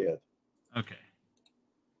go ahead. Okay.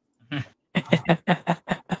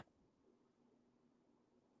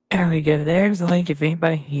 There we go. There's the link if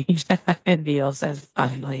anybody else says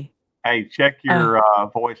finally. Hey, check your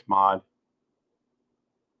voice mod.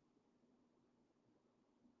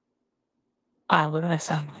 What do I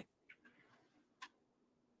sound like?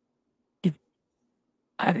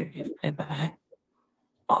 I didn't get it back.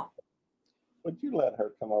 Oh. Would you let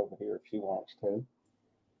her come over here if she wants to?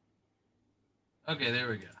 Okay, there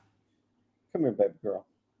we go. Come here, baby girl.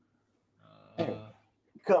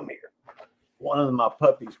 Come here. One of my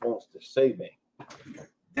puppies wants to see me.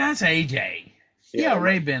 That's AJ. She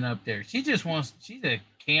already been up there. She just wants. She's a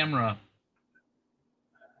camera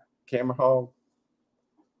hog.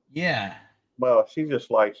 Yeah. Well, she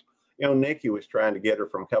just likes. Nikki was trying to get her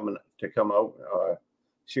from come over.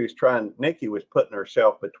 Nikki was putting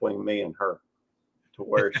herself between me and her, to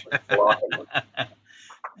where she's blocking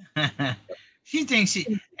her. She thinks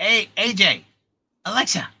Hey, AJ,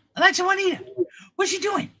 Alexa, Juanita, what's she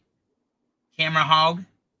doing? Camera hog.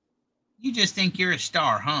 You just think you're a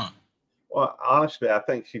star, huh? Well, honestly, I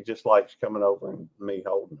think she just likes coming over and me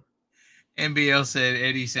holding her. NBL said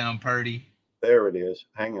Eddie sound purty. There it is.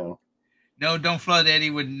 Hang on. No, don't flood Eddie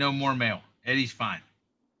with no more mail. Eddie's fine.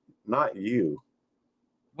 Not you.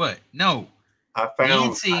 What? No. I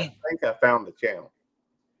think I found the channel.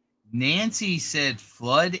 Nancy said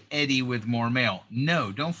flood Eddie with more mail.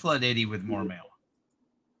 No, don't flood Eddie with more mail.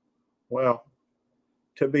 Well,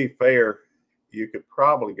 to be fair, you could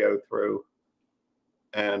probably go through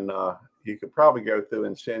and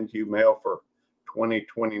send you mail for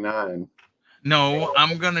 $20.29. No,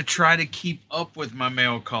 I'm going to try to keep up with my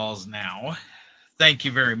mail calls now. Thank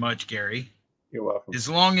you very much, Gary. You're welcome. As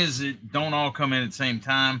long as it don't all come in at the same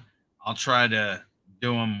time, I'll try to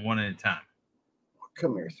do them one at a time.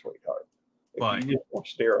 Come here, sweetheart. But if you just want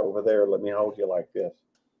to stare over there, let me hold you like this.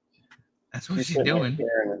 That's what she's doing.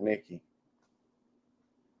 Staring at Nikki.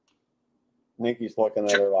 Nikki's looking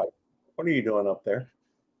at her like, what are you doing up there?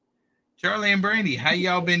 Charlie and Brandy, how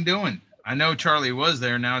y'all been doing? I know Charlie was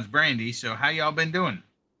there. Now it's Brandy. So how y'all been doing?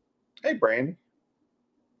 Hey, Brandy.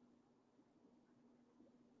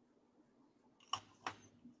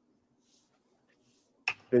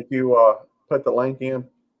 Did you put the link in?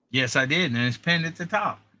 Yes, I did, and it's pinned at the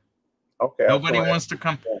top. Okay. Nobody wants to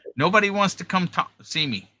come. Nobody wants to come see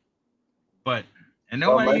me. But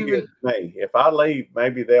nobody maybe it's me. If I leave,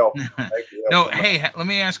 maybe they'll. No. Hey, let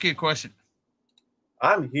me ask you a question.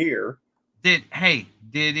 I'm here. Did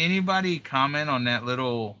anybody comment on that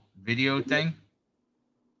little video thing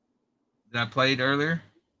that I played earlier?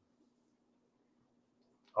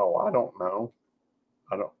 Oh, I don't know.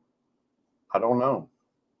 I don't know.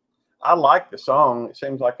 I like the song. It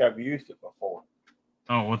seems like I've used it before.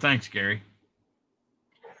 Oh, well, thanks, Gary.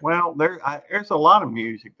 Well, there's a lot of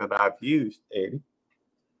music that I've used, Eddie.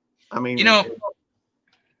 I mean,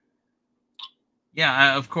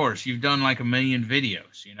 yeah, of course. You've done like 1 million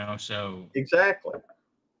videos, so. Exactly.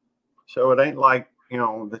 So it ain't like,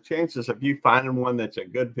 the chances of you finding one that's a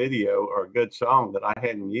good video or a good song that I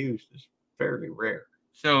hadn't used is fairly rare.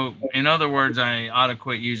 So, in other words, I ought to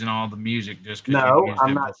quit using all the music just because. No,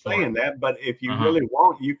 I'm not saying that. But if you really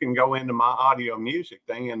want, you can go into my audio music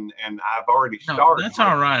thing, and I've already started. That's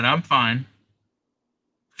all right. I'm fine.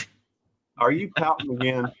 Are you pouting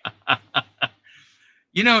again?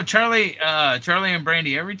 Charlie and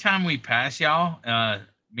Brandy, every time we pass y'all,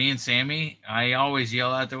 me and Sammy, I always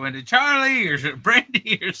yell out the window, Charlie or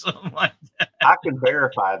Brandy or something like that. I can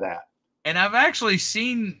verify that. And I've actually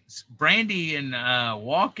seen Brandy and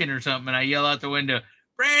walking or something, and I yell out the window,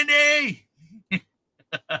 Brandy!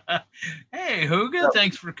 Hey, Huga,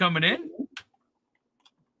 thanks for coming in.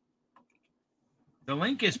 The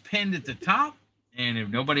link is pinned at the top, and if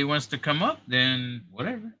nobody wants to come up, then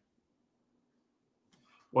whatever.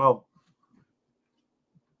 Well,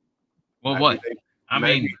 what?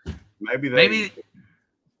 Maybe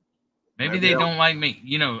they don't like me.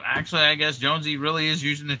 You know, actually, I guess Jonesy really is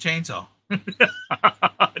using the chainsaw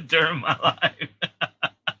during my life.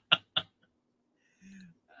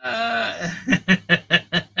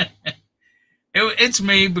 It's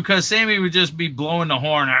me, because Sammy would just be blowing the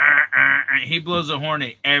horn. He blows the horn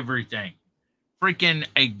at everything. Freaking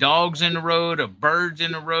a dog's in the road, a bird's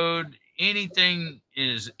in the road, anything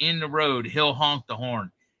is in the road, he'll honk the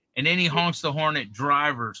horn. And then he honks the horn at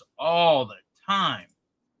drivers all the time.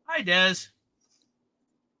 Hi, Des.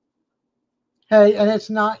 Hey, and it's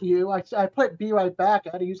not you. I put B right back. I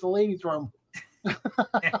had to use the ladies' room.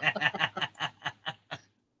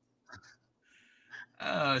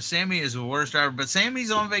 Sammy is the worst driver, but Sammy's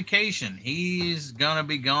on vacation. He's going to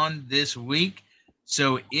be gone this week.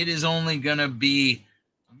 So it is only going to be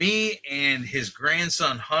me and his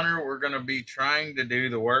grandson, Hunter. We're going to be trying to do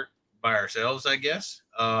the work by ourselves, I guess.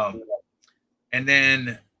 And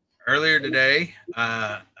then earlier today,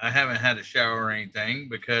 I haven't had a shower or anything,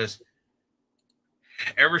 because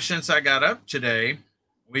ever since I got up today,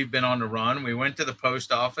 we've been on the run. We went to the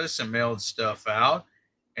post office and mailed stuff out.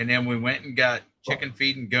 And then we went and got chicken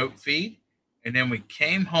feed and goat feed. And then we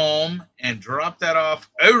came home and dropped that off.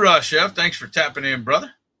 Oh, Ross Chef, thanks for tapping in,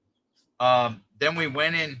 brother. Then we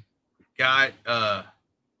went and got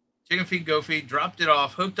chicken feed, goat feed, dropped it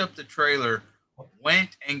off, hooked up the trailer,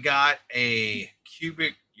 went and got a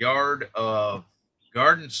cubic yard of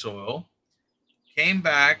garden soil, came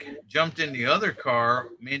back, jumped in the other car.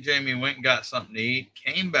 Me and Jamie went and got something to eat,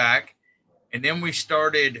 came back, and then we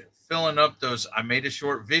started filling up those. I made a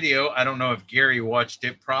short video. I don't know if Gary watched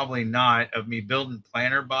it, probably not, of me building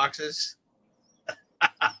planter boxes.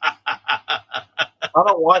 I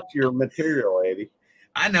don't watch your material, Eddie.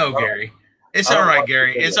 I know, Gary. It's all right,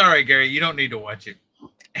 Gary. It's all right, Gary. You don't need to watch it.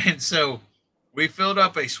 And so we filled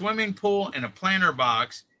up a swimming pool and a planter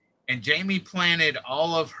box, and Jamie planted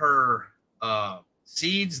all of her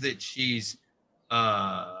seeds that she's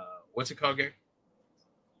what's it called, Gary?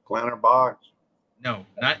 Planter box. No,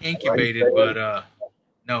 not incubated, but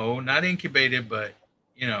no, not incubated, but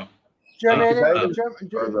you know,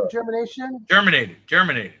 Germination.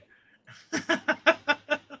 Germinated.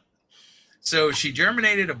 So she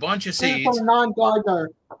germinated a bunch of seeds.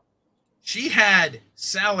 Non-gardener. She had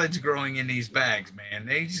salads growing in these bags, man.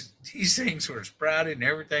 These things were sprouted and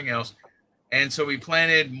everything else. And so we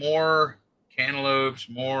planted more cantaloupes,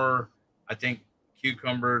 more, I think,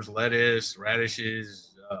 cucumbers, lettuce,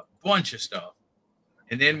 radishes, a bunch of stuff.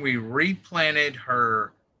 And then we replanted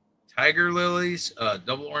her tiger lilies,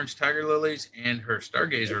 double orange tiger lilies, and her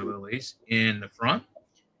stargazer lilies in the front.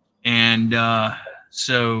 And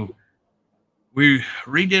so we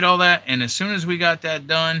redid all that. And as soon as we got that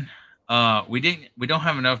done, we don't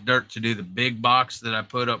have enough dirt to do the big box that I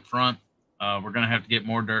put up front. We're going to have to get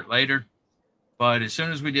more dirt later. But as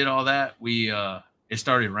soon as we did all that, it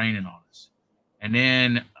started raining on us. And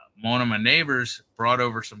then one of my neighbors brought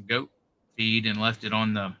over some goat feed and left it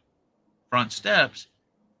on the front steps.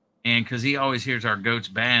 And because he always hears our goats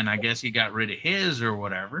ban, I guess he got rid of his or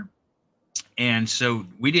whatever. And so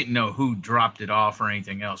we didn't know who dropped it off or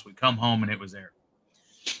anything else. We come home and it was there.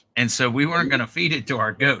 And so we weren't going to feed it to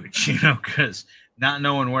our goats, because not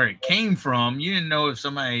knowing where it came from, you didn't know if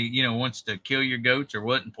somebody, wants to kill your goats or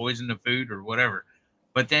what and poison the food or whatever.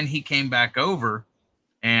 But then he came back over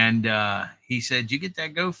and he said, "You get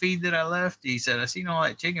that goat feed that I left?" He said, "I seen all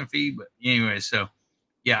that chicken feed." But anyway, so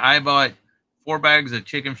yeah, I bought 4 bags of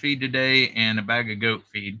chicken feed today and a bag of goat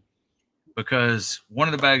feed, because one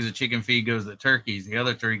of the bags of chicken feed goes to the turkeys. The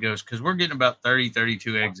other 3 goes, because we're getting about 30,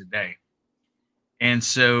 32 eggs a day. And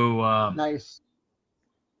so, nice.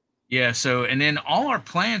 Yeah. So, and then all our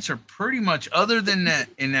plants are pretty much, other than that,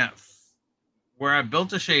 in that where I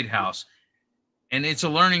built a shade house, and it's a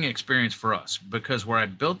learning experience for us, because where I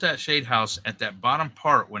built that shade house, at that bottom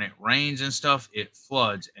part, when it rains and stuff, it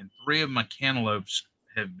floods. And 3 of my cantaloupes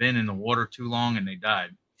have been in the water too long and they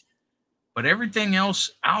died. But everything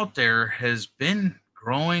else out there has been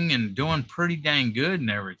growing and doing pretty dang good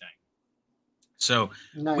and everything. So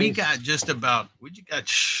nice. we got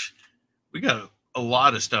a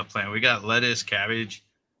lot of stuff planted. We got lettuce, cabbage,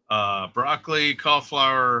 broccoli,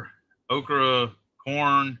 cauliflower, okra,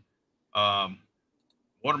 corn,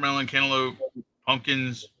 watermelon, cantaloupe,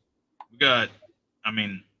 pumpkins. We got,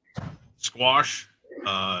 squash,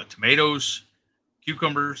 tomatoes,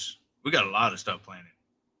 cucumbers. We got a lot of stuff planted.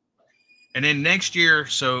 And then next year,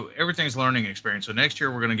 so everything's learning experience. So next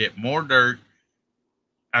year we're going to get more dirt.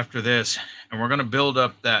 after this, and we're going to build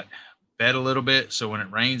up that bed a little bit so when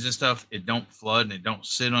it rains and stuff, it don't flood and it don't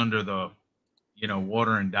sit under the, you know,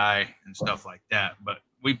 water and die and stuff like that. But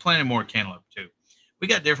we planted more cantaloupe too. We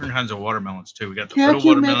got different kinds of watermelons too. We got the Can't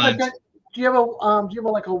little you make like watermelons. do you have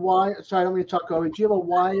like a wire? Sorry, I don't mean to talk over. Do you have a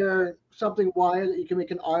wire, something wire that you can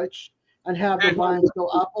make an arch and have the vines go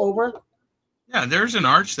up over? Yeah, there's an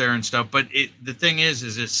arch there and stuff, but the thing is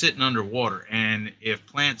it's sitting underwater, and if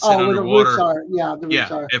plants sit underwater, the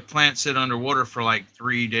roots are. If plants sit underwater for like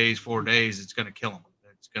 3 days, 4 days, it's gonna kill them.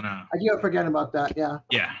 It's gonna. I keep forgetting about that. Yeah.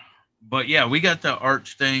 Yeah, but yeah, we got the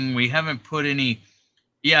arch thing. We haven't put any.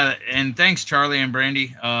 Yeah, and thanks, Charlie and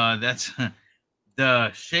Brandy. That's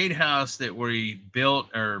the shade house that we built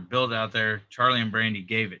out there. Charlie and Brandy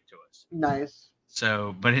gave it to us. Nice.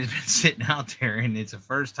 So, but it's been sitting out there, and it's the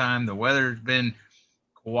first time. The weather's been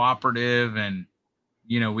cooperative, and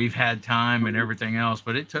you know we've had time and everything else.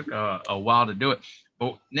 But it took a while to do it.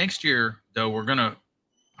 But next year, though, we're gonna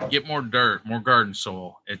get more dirt, more garden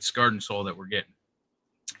soil. It's garden soil that we're getting,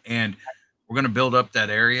 and we're gonna build up that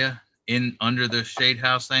area in under the shade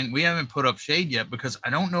house thing. We haven't put up shade yet because I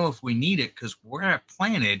don't know if we need it because where I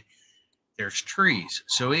planted, there's trees.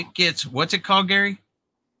 So it gets, what's it called, Gary?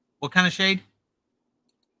 What kind of shade?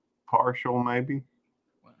 Partial, maybe.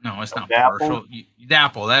 No, it's not dapple? partial.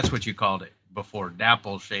 Dapple, that's what you called it before.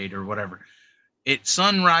 Dapple shade or whatever. It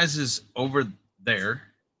sun rises over there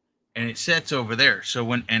and it sets over there. So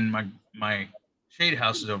when, and my shade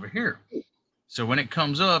house is over here. So when it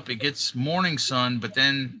comes up, it gets morning sun, but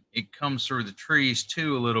then it comes through the trees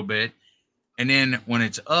too a little bit. And then when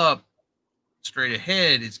it's up straight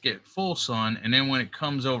ahead, it's get full sun. And then when it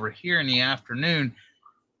comes over here in the afternoon,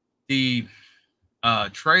 the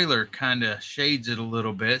trailer kind of shades it a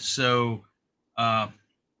little bit. So trying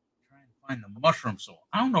to find the mushroom soil.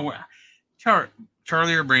 I don't know where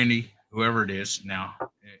Charlie or Brandy, whoever it is now.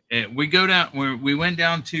 We go down. We went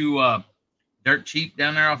down to Dirt Cheap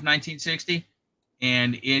down there off 1960.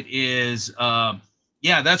 And it is,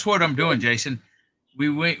 yeah, that's what I'm doing, Jason. We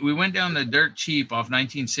went down to Dirt Cheap off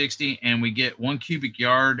 1960, and we get 1 cubic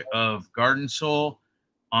yard of garden soil,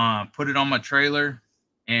 put it on my trailer,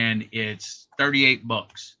 and it's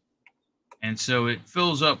 $38. And so it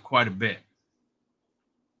fills up quite a bit.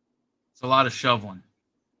 It's a lot of shoveling.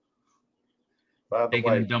 By the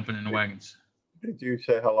taking way, and dumping in the wagons. Did you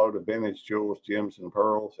say hello to Vintage Jewels, Gems, and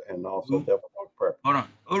Pearls, and also Devildog Prepper? Hold on.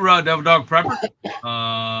 Hoorah, Devildog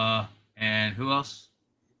Prepper. And who else?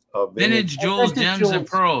 Vintage Jewels, Gems, and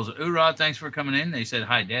Pearls. Hoorah, thanks for coming in. They said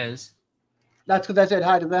hi, Des. That's because I said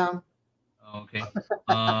hi to them. Oh, okay.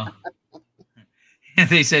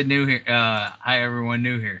 They said new here. Hi, everyone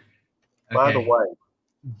new here. Okay. By the way.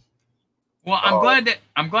 Well,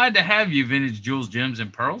 I'm glad to have you, Vintage Jewels, Gems,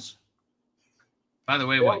 and Pearls. By the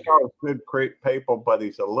way, what? Good people, but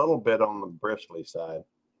he's a little bit on the bristly side.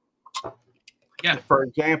 Yeah. For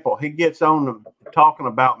example, he gets on talking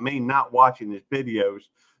about me not watching his videos,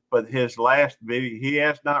 but his last video, he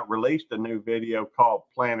has not released a new video called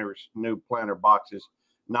New Planter Boxes,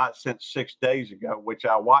 not since 6 days ago, which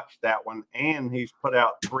I watched that one, and he's put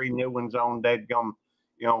out 3 new ones on Dadgum,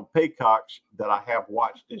 you know, Peacocks that I have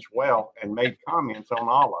watched as well and made comments on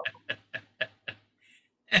all of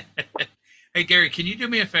them. Hey, Gary, can you do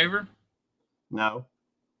me a favor? No.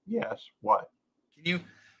 Yes. What?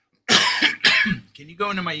 Can you go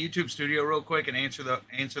into my YouTube studio real quick and answer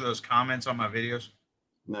those comments on my videos?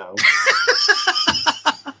 No.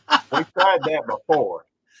 We tried that before.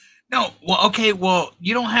 No. Well, okay. Well,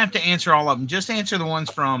 you don't have to answer all of them. Just answer the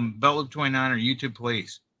ones from Belt Loop 29 or YouTube,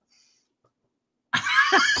 please.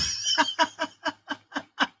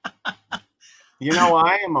 You know,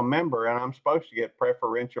 I am a member, and I'm supposed to get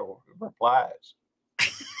preferential replies.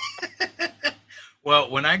 Well,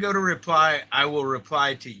 when I go to reply, I will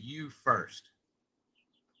reply to you first.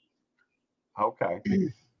 Okay.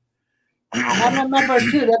 I'm a member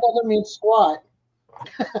too. That doesn't mean squat.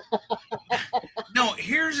 No,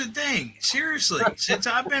 here's the thing. Seriously, since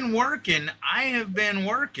I've been working, I have been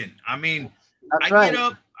working. I mean,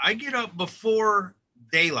 I get up before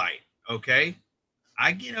daylight, okay?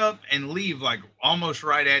 I get up and leave like almost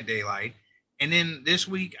right at daylight. And then this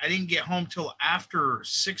week, I didn't get home till after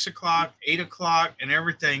 6 o'clock, 8 o'clock, and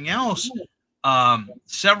everything else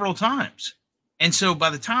several times. And so by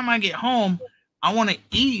the time I get home, I want to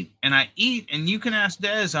eat, and I eat. And you can ask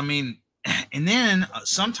Des, I mean, and then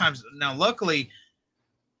sometimes, now luckily,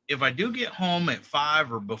 if I do get home at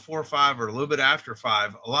 5 or before 5 or a little bit after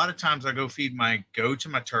 5, a lot of times I go to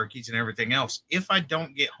my turkeys and everything else. If I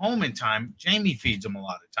don't get home in time, Jamie feeds them a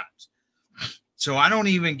lot of times. So I don't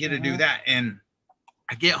even get to do that. And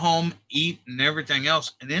I get home, eat, and everything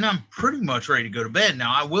else, and then I'm pretty much ready to go to bed.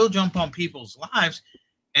 Now, I will jump on people's lives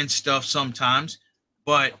and stuff sometimes,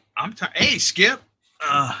 but I'm tired. Hey, Skip,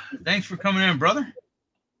 thanks for coming in, brother.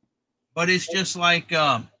 But it's just like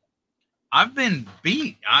I've been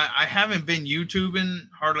beat. I haven't been YouTubing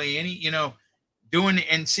hardly any, doing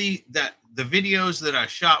and see that the videos that I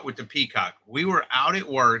shot with the peacock. We were out at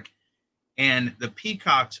work, and the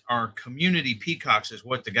peacocks are community peacocks, is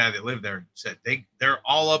what the guy that lived there said. They're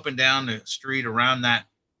all up and down the street around that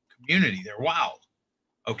community. They're wild.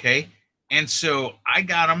 Okay. And so I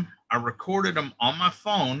got them. I recorded them on my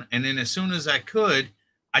phone, and then as soon as I could,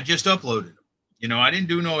 I just uploaded them. I didn't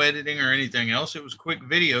do no editing or anything else. It was quick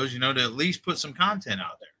videos, to at least put some content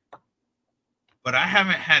out there. But I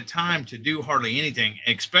haven't had time to do hardly anything,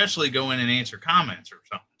 especially go in and answer comments or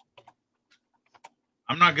something.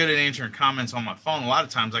 I'm not good at answering comments on my phone. A lot of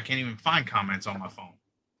times I can't even find comments on my phone.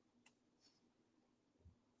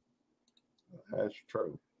 That's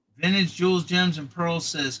true. Vintage Jewels, Gems, and Pearls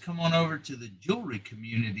says, come on over to the jewelry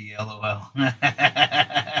community, LOL.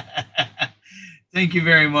 Thank you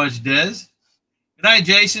very much, Des. Good night,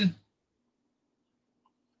 Jason.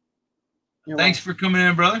 Thanks for coming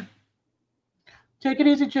in, brother. Take it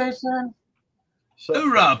easy, Jason.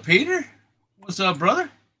 Hoorah, Peter. What's up,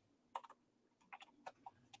 brother?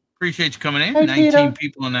 Appreciate you coming in. Hey, 19 Peter.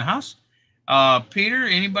 people in the house. Peter,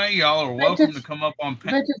 anybody, y'all are welcome to come up on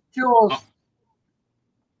Vintage Jewels.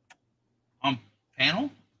 On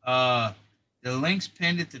panel. The link's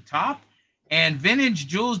pinned at the top. And Vintage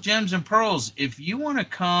Jewels, Gems, and Pearls, if you want to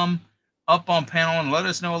come up on panel and let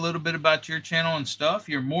us know a little bit about your channel and stuff,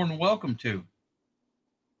 you're more than welcome to.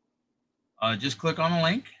 Just click on the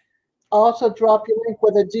link. Also drop your link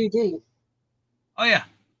with a DD. Oh, yeah.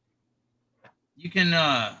 You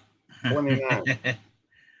can... 29.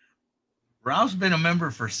 Ralph's been a member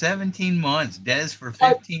for 17 months. Des for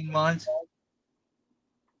 15 months.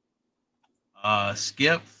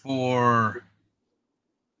 Skip for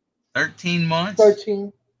 13 months.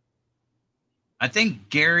 13. I think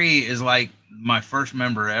Gary is like my first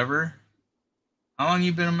member ever. How long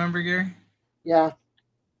you been a member, Gary? Yeah.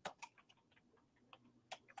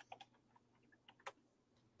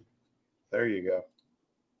 There you go.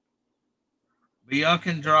 But y'all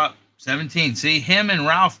can drop 17. See, him and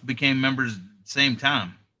Ralph became members at the same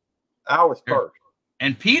time. I was first.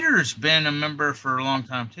 And Peter's been a member for a long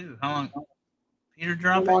time, too. How long? Peter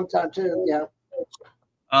dropped A long time, too, yeah.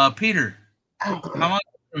 Peter, how long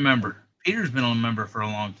you been a member? Peter's been a member for a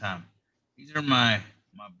long time. These are my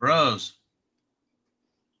bros.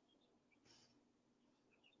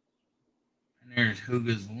 And there's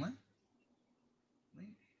Huga's link.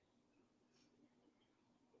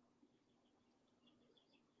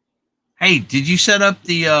 Hey, did you set up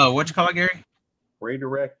the what you call it, Gary?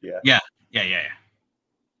 Redirect, yeah. Yeah.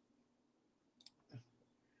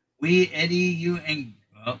 We, Eddie, you, and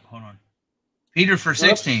hold on. Peter for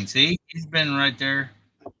 16. See, he's been right there.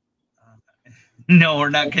 No,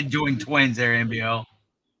 we're not conjoined twins there, NBL.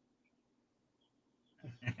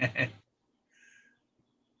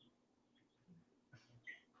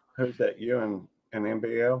 Who's that? You and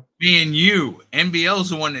NBL? Me and you.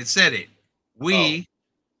 NBL's the one that said it. We,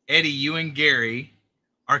 Eddie, you, and Gary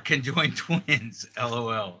are conjoined twins.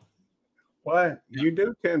 LOL. Well, you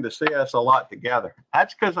do tend to see us a lot together.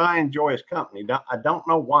 That's because I enjoy his company. I don't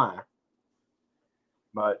know why,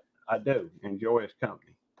 but I do enjoy his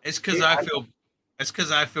company. It's because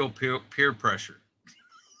I feel peer pressure.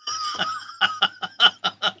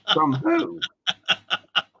 From who?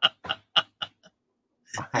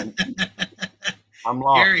 I'm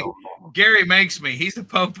lost. Gary makes me. He's the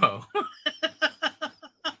popo.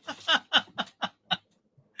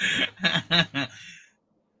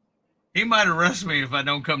 He might arrest me if I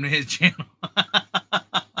don't come to his channel.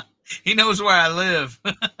 He knows where I live.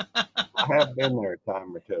 I have been there a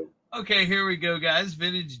time or two. Okay, here we go, guys.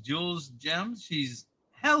 Vintage Jewels Gems.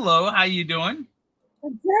 Hello. How you doing?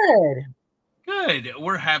 Good. Good.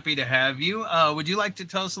 We're happy to have you. Would you like to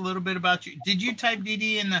tell us a little bit about you? Did you type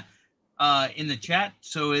DD in the chat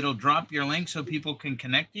so it'll drop your link so people can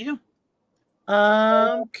connect to you?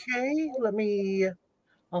 Okay.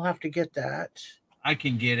 I'll have to get that. I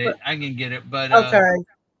can get it. But okay.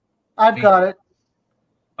 I've got it.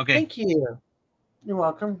 Okay. Thank you. You're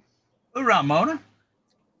welcome. Hoorah, Mona.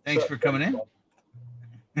 Thanks for coming in.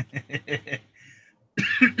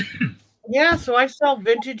 Yeah, so I sell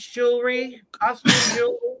vintage jewelry, costume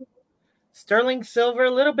jewelry, sterling silver,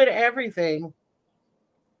 a little bit of everything.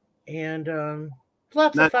 And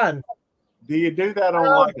lots of fun. Do you do that on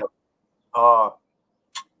like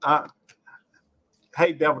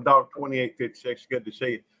hey, Devildog 2856, good to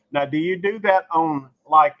see you. Now, do you do that on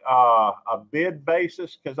like a bid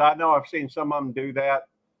basis? Because I know I've seen some of them do that.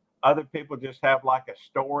 Other people just have like a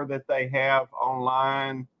store that they have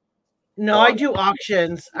online. No, I do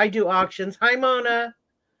auctions. I do auctions. Hi, Mona.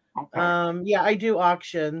 Okay. Yeah, I do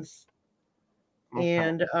auctions. Okay.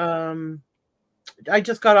 And I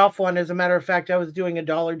just got off one. As a matter of fact, I was doing a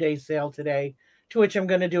 $1 day sale today, to which I'm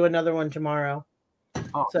going to do another one tomorrow.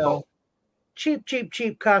 Oh, so cool.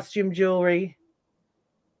 cheap costume jewelry.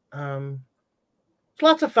 It's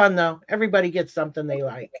lots of fun though. Everybody gets something they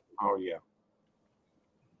like. Oh yeah.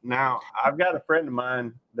 Now I've got a friend of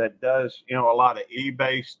mine that does, a lot of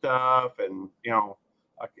eBay stuff, and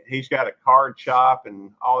he's got a card shop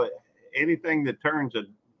and all that. Anything that turns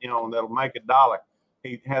that'll make $1,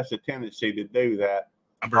 he has a tendency to do that.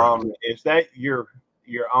 Is that your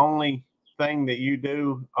only thing that you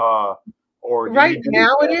do? Or right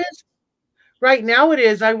now it is. Right now it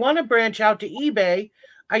is. I want to branch out to eBay.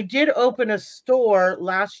 I did open a store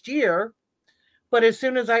last year, but as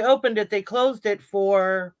soon as I opened it, they closed it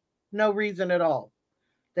for no reason at all.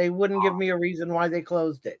 They wouldn't give me a reason why they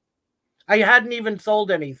closed it. I hadn't even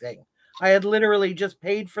sold anything. I had literally just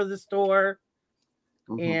paid for the store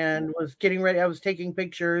and was getting ready. I was taking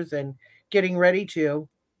pictures and getting ready to,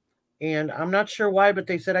 and I'm not sure why, but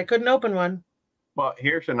they said I couldn't open one. Well,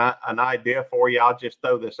 here's an idea for you. I'll just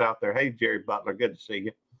throw this out there. Hey, Jerry Butler, good to see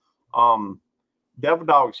you.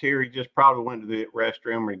 Devildog's here. He just probably went to the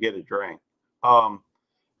restroom or get a drink. My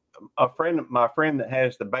friend that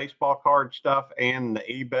has the baseball card stuff and the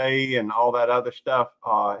eBay and all that other stuff.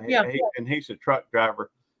 And he's a truck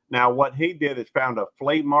driver. Now, what he did is found a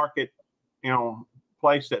flea market,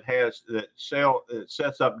 place that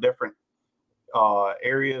sets up different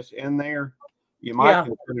areas in there. You might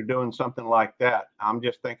consider doing something like that. I'm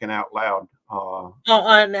just thinking out loud.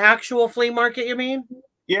 An actual flea market, you mean?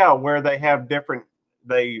 Yeah, where they have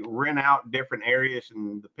they rent out different areas,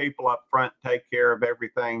 and the people up front take care of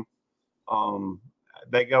everything.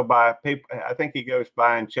 They go by people. I think he goes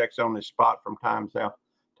by and checks on the spot from time to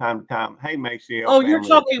time. Hey, Macy. Oh, you're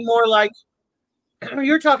talking more like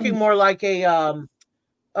a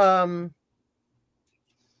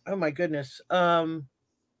oh my goodness.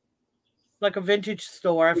 Like a vintage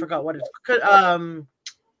store. I forgot what it's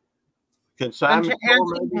consignment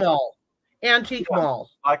antique mall. Antique mall.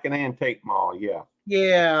 Like an antique mall, yeah.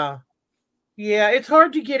 Yeah. Yeah, it's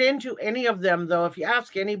hard to get into any of them though. If you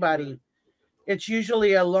ask anybody, it's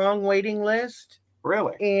usually a long waiting list.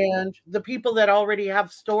 Really? And the people that already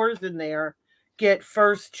have stores in there get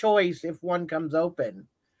first choice if one comes open.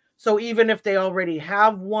 So even if they already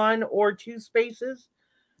have 1 or 2 spaces,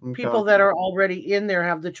 people that are already in there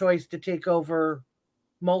have the choice to take over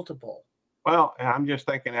multiple. Well, I'm just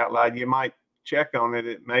thinking out loud. You might check on it.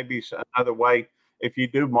 It may be another way. If you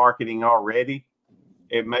do marketing already,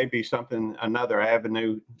 it may be another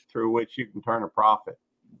avenue through which you can turn a profit.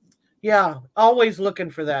 Yeah, always looking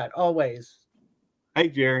for that. Always. Hey,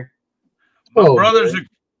 Jerry. My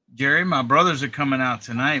brothers are coming out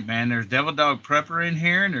tonight, man. There's Devildog Prepper in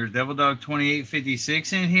here, and there's Devildog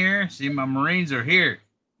 2856 in here. See, my Marines are here.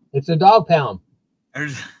 It's a dog pound.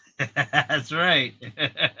 That's right.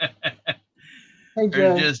 Hey,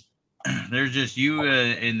 there's just you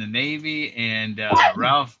in the Navy and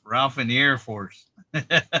Ralph in the Air Force.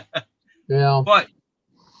 Yeah. But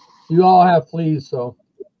you all have fleas, so.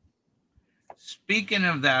 Speaking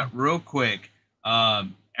of that, real quick,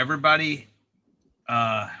 everybody,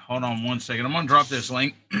 hold on one second. I'm going to drop this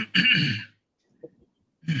link.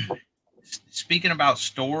 Speaking about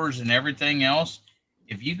stores and everything else,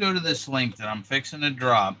 if you go to this link that I'm fixing to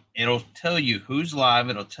drop, it'll tell you who's live.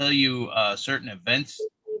 It'll tell you certain events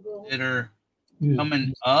that are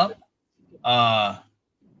coming up.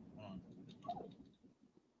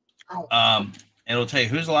 It'll tell you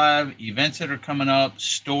who's live, events that are coming up,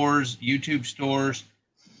 stores, YouTube stores.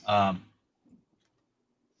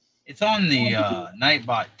 It's on the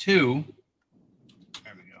Nightbot 2.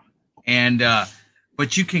 There we go. And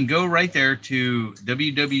but you can go right there to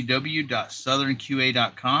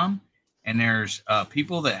www.southernqa.com, and there's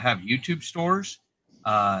people that have YouTube stores.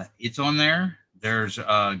 It's on there. There's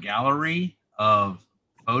a gallery of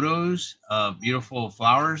photos of beautiful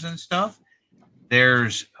flowers and stuff.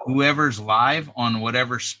 There's whoever's live on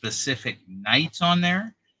whatever specific nights on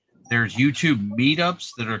there. There's YouTube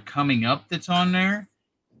meetups that are coming up that's on there.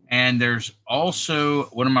 And there's also,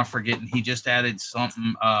 what am I forgetting? He just added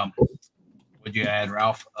something. What'd you add,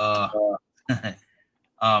 Ralph? Hold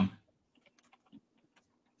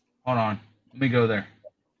on. Let me go there.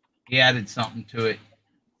 He added something to it.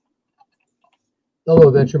 Hello,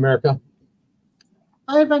 Adventure America.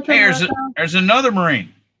 Hi, Adventure America. There's another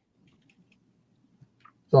Marine.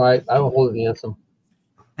 So I don't hold it against them.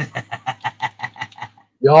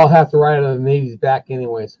 Y'all have to ride on the Navy's back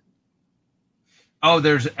anyways. Oh,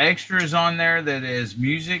 there's extras on there that is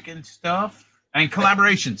music and stuff and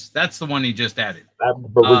collaborations. That's the one he just added.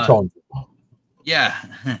 Yeah.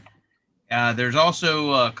 There's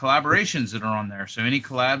also collaborations that are on there. So any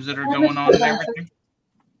collabs that are going on and everything.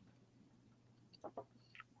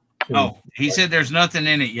 Oh, he said there's nothing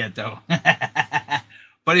in it yet, though.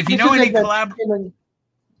 But if you know any collab,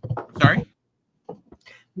 sorry,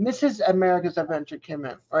 Mrs. America's Adventure came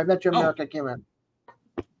in, or Adventure America came in.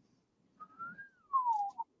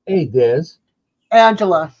 Hey, Des.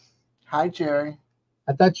 Angela. Hi, Jerry.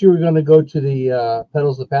 I thought you were going to go to the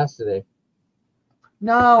Pedals of the Past today.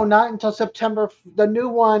 No, not until September. The new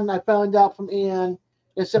one I found out from Ian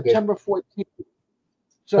is September 14th.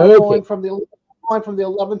 So I'm going from the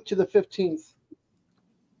 11th to the 15th.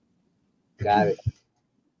 Got it.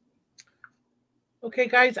 Okay,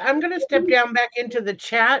 guys, I'm going to step down back into the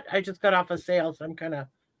chat. I just got off a sale, so I'm kind of.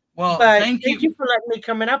 Well, but thank you for letting me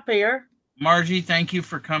coming up here. Margie, thank you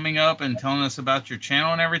for coming up and telling us about your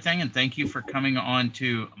channel and everything. And thank you for coming on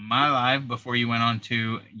to my live before you went on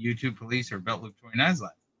to YouTube Police or Belt Loop 29's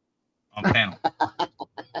live on panel.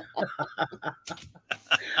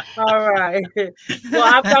 All right. Well,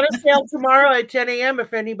 I've got a sale tomorrow at 10 a.m.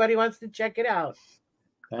 if anybody wants to check it out.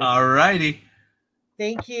 All righty.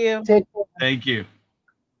 Thank you. Thank you.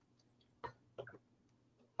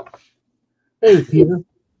 Hey, Peter.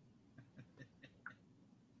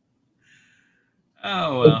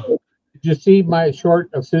 Oh, well. Did you see my short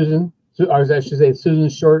of Susan? Or I should say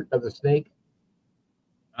Susan's short of the snake?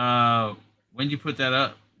 When did you put that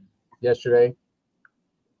up? Yesterday.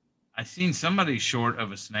 I seen somebody short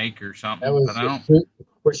of a snake or something. That was but I don't...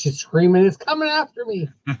 where she's screaming, "It's coming after me."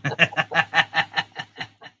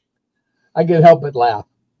 I can't help but laugh.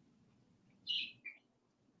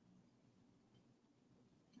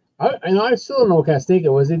 I still don't know what kind of snake it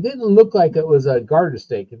was. It didn't look like it was a garter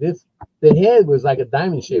snake. The head was like a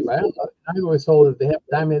diamond shape. I don't know. I always told if they have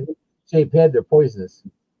diamond shaped head, they're poisonous.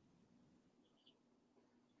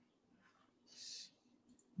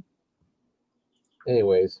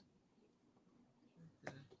 Anyways,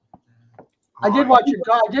 I did watch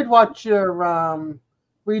your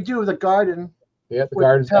redo of the garden. Yeah, the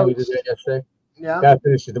garden thing we did that yesterday. Yeah. Gotta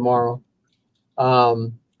finish it tomorrow.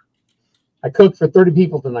 I cooked for 30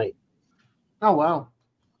 people tonight. Oh wow.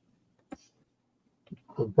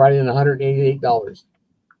 We brought in $188.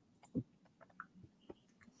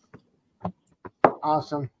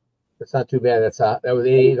 Awesome. That's not too bad. That was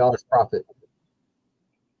 $88 profit.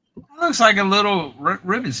 It looks like a little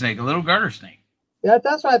ribbon snake, a little garter snake. Yeah,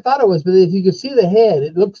 that's what I thought it was. But if you could see the head,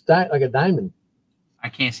 it looks like a diamond. I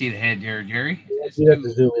can't see the head, Jerry. You have to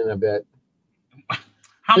zoom in a bit.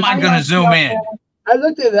 How am I going to zoom in? I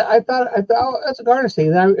looked at it. I thought, oh, that's a garter snake.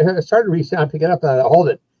 And I started reaching out, pick it up, and I hold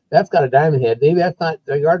it. That's got a diamond head. Maybe that's not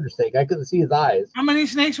a garter snake. I couldn't see his eyes. How many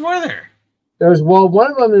snakes were there?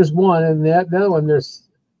 One of them there's one, and the other one there's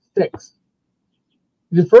 6.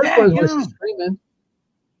 The first one was screaming.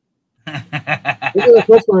 Look at the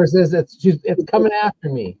first one. It says it's coming after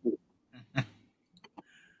me. I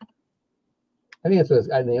think that's what his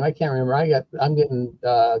guy's name. I can't remember. I'm getting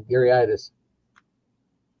Garyitis.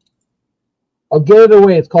 Oh, Get It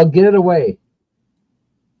Away. It's called Get It Away.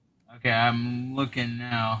 Okay, I'm looking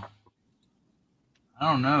now. I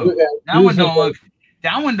don't know. That one don't look.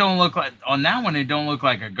 That one don't look like. On that one, it don't look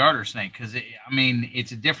like a garter snake because I mean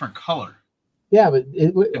it's a different color. Yeah, but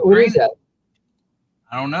what is that?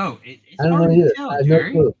 I don't know. It's I don't hard know to either. tell, I have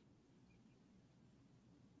Jerry. no clue.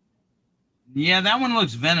 Yeah, that one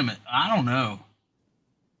looks venomous. I don't know.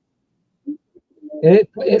 That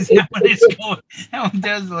one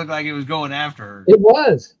does look like it was going after her. It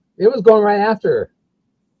was. It was going right after her.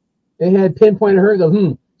 They had pinpointed her.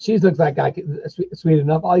 Go, she looks like sweet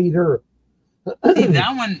enough. I'll eat her. See,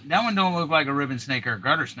 that one don't look like a ribbon snake or a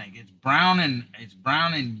garter snake. It's brown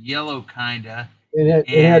and yellow kinda. It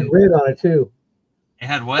had red on it too. It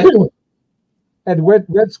had what? Had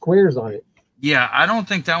red squares on it. Yeah, I don't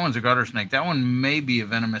think that one's a garter snake. That one may be a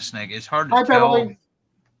venomous snake. It's hard to tell.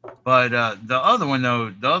 But the other one though,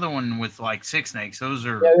 the other one with like 6 snakes, those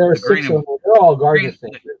are there were 6 of them. They're all garter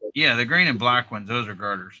snakes. Yeah, the green and black ones, those are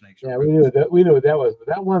garter snakes. Yeah, we knew what that was. But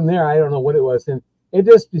that one there, I don't know what it was. And it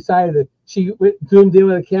just decided that she zoomed in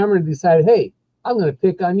with a camera and decided, hey, I'm going to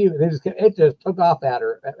pick on you. And it just took off at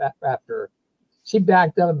her after her. She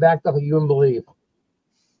backed up like you wouldn't believe,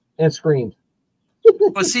 and screamed.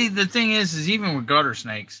 Well, see, the thing is even with garter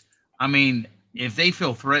snakes, I mean, if they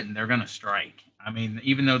feel threatened, they're going to strike. I mean,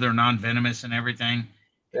 even though they're non-venomous and everything,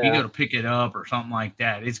 if you go to pick it up or something like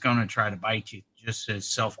that, it's going to try to bite you just as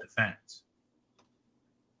self-defense.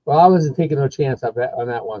 Well, I wasn't taking no chance on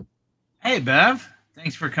that one. Hey, Bev.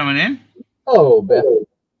 Thanks for coming in. Oh, Beth.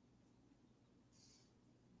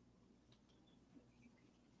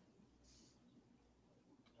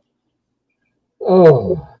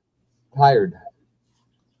 Oh, tired.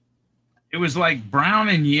 It was like brown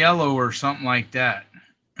and yellow or something like that.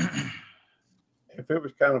 If it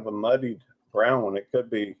was kind of a muddied brown one, it could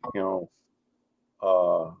be, you know,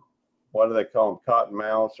 what do they call them?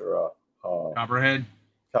 Cottonmouths or Copperhead.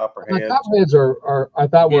 copperheads. Copperheads are I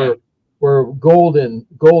thought were golden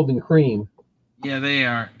cream. Yeah, they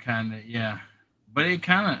are kind of, yeah. But it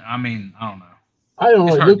kind of, I mean, I don't know. I don't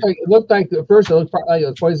know. It's It looked like at first it looked like it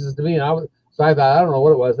was poisonous to me, and so I thought I don't know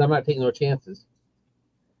what it was. I'm not taking no chances.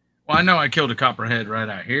 Well, I know I killed a copperhead right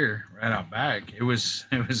out here, right out back. It was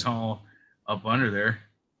all up under there.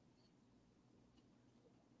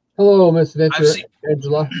 Hello, Miss Venture,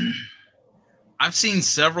 Angela. I've seen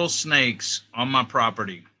several snakes on my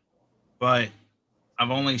property, but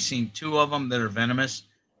I've only seen 2 of them that are venomous.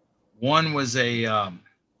 One was the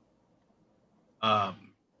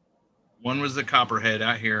copperhead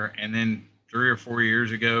out here, and then 3 or 4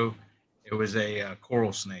 years ago, it was a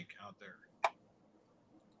coral snake out there.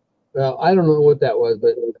 Well, I don't know what that was,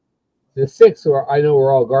 but the 6 I know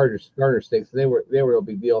were all garter snakes. They were no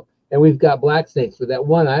big deal. And we've got black snakes, but that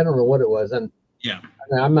one I don't know what it was. I'm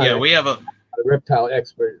not. We have a reptile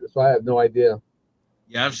expert, so I have no idea.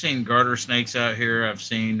 Yeah, I've seen garter snakes out here. I've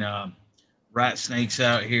seen rat snakes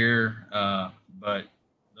out here, but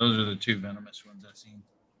those are the 2 venomous ones I've seen.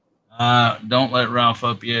 Don't let Ralph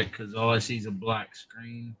up yet because all I see is a black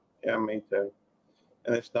screen. Yeah, me too.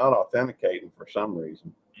 And it's not authenticating for some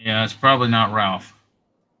reason. Yeah, it's probably not Ralph.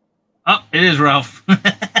 Oh, it is Ralph.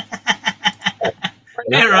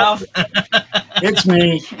 Hey, Ralph. It's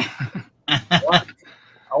me. I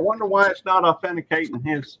wonder why it's not authenticating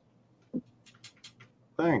his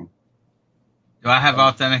thing. Do I have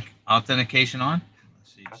authentication on?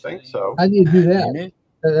 Let's see. I think so. How do you do that?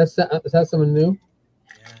 Is that something new?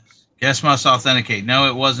 Yes. Guest must authenticate. No,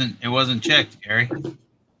 it wasn't. It wasn't checked, Gary.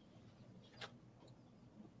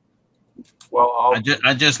 Well,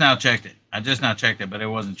 I just now checked it. But it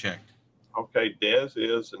wasn't checked. Okay, Dez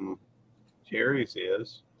is and Jerry's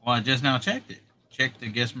is. Well, I just now checked it. Checked the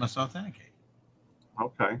guest must authenticate.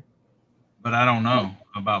 Okay. But I don't know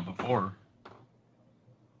about before.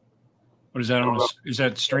 What is that on? Is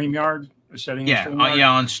that StreamYard setting? Yeah,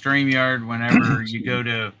 on StreamYard. Whenever you go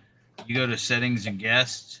to settings and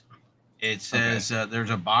guests, it says there's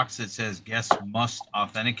a box that says guests must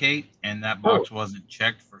authenticate, and that box wasn't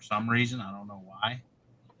checked for some reason. I don't know why.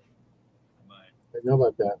 But I know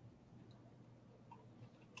about that.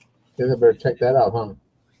 You better check that out, huh?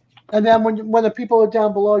 And then when the people are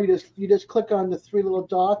down below, you just click on the 3 little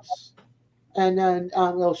dots, and then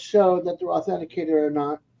it'll show that they're authenticated or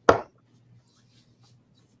not. I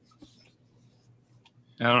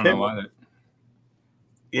don't know why that.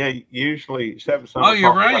 Yeah, usually 7. Oh,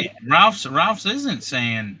 you're right. Ralph's isn't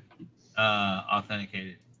saying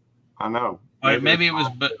authenticated. I know. Maybe it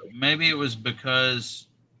was because.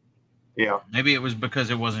 Yeah. Maybe it was because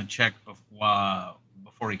it wasn't checked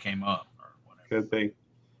before he came up or whatever. Could be.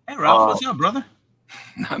 Hey, Ralph, what's up, brother?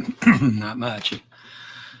 Not much.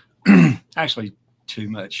 Actually, too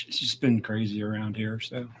much. It's just been crazy around here.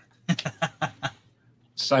 So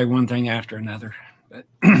say one thing after another, but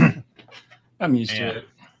I'm used to it.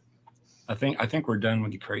 I think we're done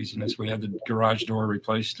with the craziness. We had the garage door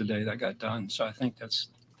replaced today. That got done. So I think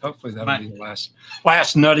hopefully that'll be the last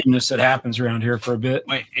nuttiness that happens around here for a bit.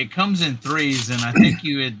 Wait, it comes in 3s, and I think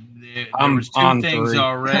you had there was 2 things 3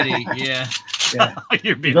 already. Yeah.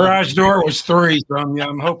 The garage door was 3, so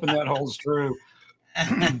I'm hoping that holds true.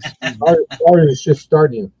 Or it's just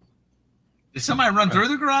starting. Did somebody run through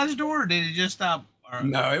the garage door, or did it just stop?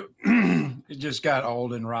 No, it just got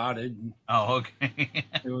old and rotted. Oh, okay.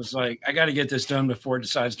 It was like, I got to get this done before it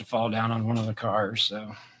decides to fall down on one of the cars.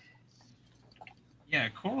 So, yeah,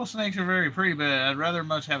 coral snakes are very pretty, but I'd rather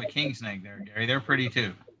much have a king snake there, Gary. They're pretty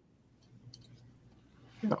too.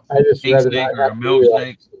 I just King rather snake not or a have milk to,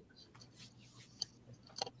 snake.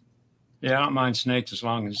 yeah, I don't mind snakes as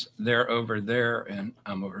long as they're over there and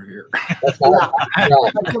I'm over here. I feel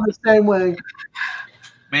the same way.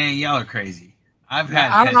 Man, y'all are crazy. I'm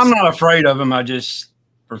not afraid of them. I just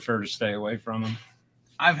prefer to stay away from them.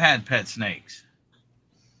 I've had pet snakes.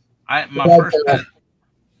 I'm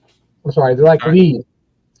sorry, they're like leaves.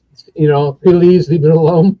 You know, 3 leaves, leave it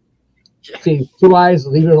alone. See, 2 eyes,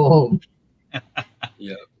 leave it alone.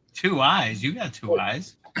 Yeah. 2 eyes. You got 2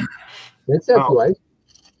 eyes. It's that 2 eyes.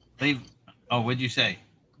 Leave. Oh, what'd you say?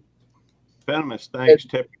 venomous snakes,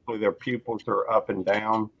 typically their pupils are up and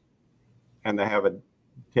down, and they have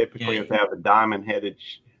typically if they have a diamond-headed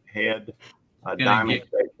head, a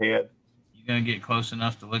diamond-shaped head. You gonna get close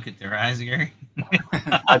enough to look at their eyes, Gary?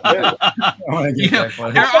 I do.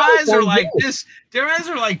 Their eyes are like this. Their eyes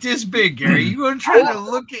are like this big, Gary. You gonna try to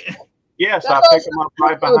look at? Yes, I pick them up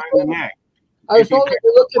right behind the neck. I was told to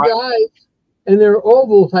look at the eyes, and they're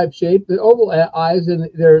oval type shape. The oval eyes, and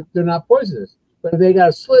they're not poisonous. But if they got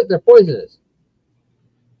a slit, they're poisonous.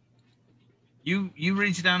 You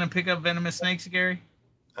reach down and pick up venomous snakes, Gary?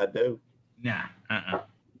 I do. Nah.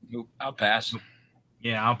 Nope, I'll pass.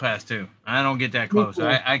 Yeah, I'll pass too. I don't get that close.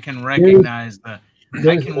 I can recognize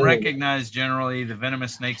recognize generally the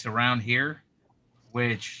venomous snakes around here,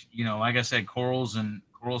 which, you know, like I said, coral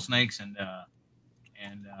snakes and the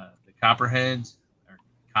copperheads or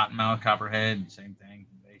cottonmouth copperhead, same thing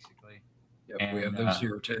basically. Yep, and, we have those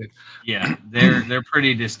here too. Yeah, they're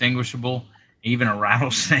pretty distinguishable. Even a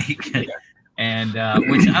rattlesnake, and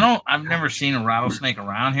which I've never seen a rattlesnake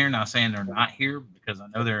around here. Not saying they're not here because I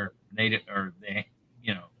know they're native or they're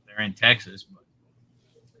in Texas,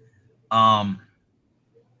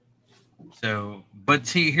 but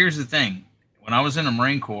see, here's the thing. When I was in the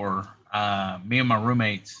Marine Corps, me and my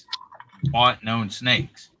roommates bought and owned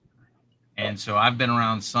snakes. And so I've been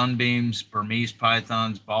around sunbeams, Burmese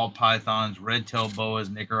pythons, ball pythons, red-tailed boas,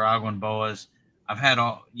 Nicaraguan boas. I've had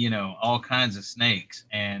all kinds of snakes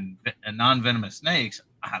and non-venomous snakes.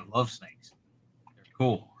 I love snakes. They're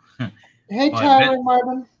cool. Hey, Tyler,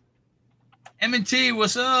 Marvin. M&T,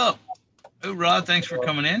 what's up? Oh, Rod, thanks for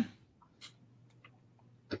coming in.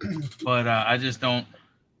 But I just don't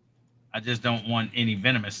want any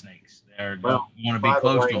venomous snakes. Don't want to be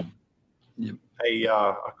close to them.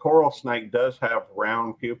 A coral snake does have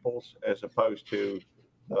round pupils as opposed to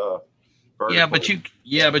vertical. but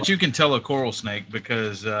you can tell a coral snake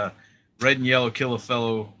because red and yellow kill a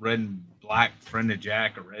fellow, red and black friend of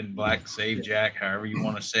Jack, or red and black save Jack, however you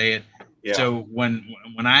want to say it. Yeah. So when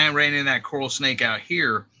I ran in that coral snake out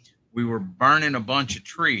here, we were burning a bunch of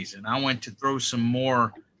trees, and I went to throw some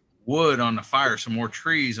more wood on the fire, some more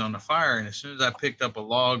trees on the fire, and as soon as I picked up a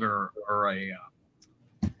log or a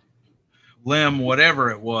limb,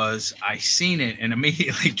 whatever it was, I seen it and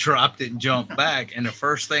immediately dropped it and jumped back. And the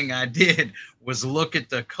first thing I did was look at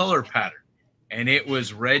the color pattern, and it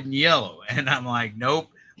was red and yellow. And I'm like, nope.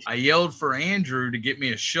 I yelled for Andrew to get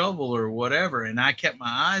me a shovel or whatever, and I kept my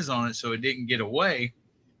eyes on it so it didn't get away.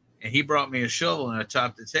 And he brought me a shovel, and I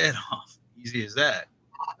chopped its head off. Easy as that.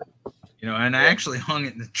 And I actually hung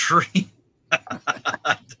it in the tree.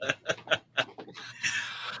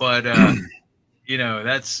 But I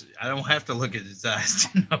don't have to look at its eyes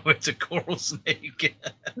to know it's a coral snake.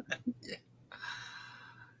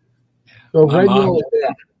 So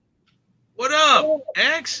what up,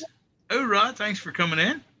 X? Oh, Rod, thanks for coming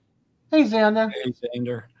in. Hey, Xander. Hey,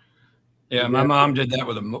 Xander. Yeah, my mom did that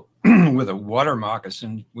with a water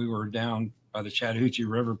moccasin. We were down by the Chattahoochee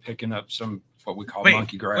River picking up what we call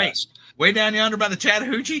monkey grass. Way down yonder by the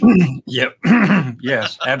Chattahoochee? Yep.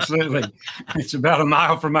 Yes, absolutely. It's about a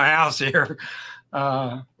mile from my house here.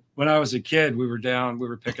 When I was a kid, we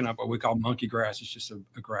were picking up what we call monkey grass. It's just a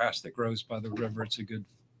grass that grows by the river. It's a good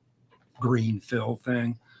green fill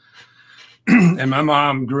thing. And my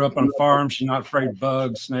mom grew up on a farm. She's not afraid of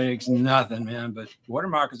bugs, snakes, nothing, man. But water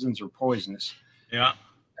moccasins are poisonous. Yeah.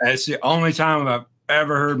 It's the only time I've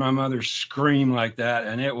ever heard my mother scream like that.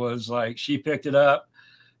 And it was like she picked it up.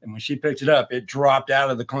 And when she picked it up, it dropped out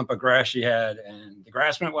of the clump of grass she had. And the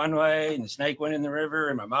grass went one way, and the snake went in the river,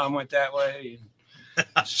 and my mom went that way.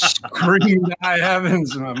 And screamed high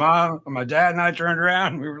heavens. And my dad and I turned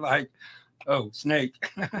around, and we were like, oh, snake.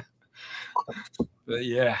 But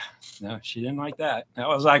yeah, no, she didn't like that. That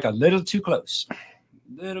was like a little too close. A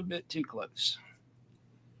little bit too close.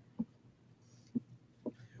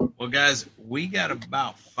 Well, guys, we got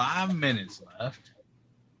about 5 minutes left.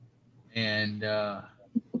 And all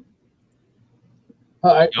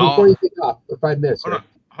right, before you take off for 5 minutes. Hold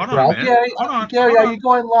on, man. Gary, are you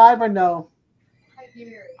going live or no?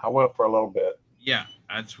 I will for a little bit. Yeah,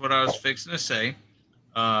 that's what I was fixing to say.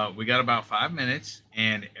 We got about 5 minutes,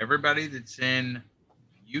 and everybody that's in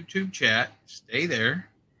YouTube chat, stay there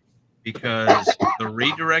because the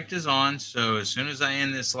redirect is on. So as soon as I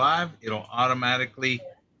end this live, it'll automatically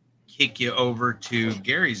kick you over to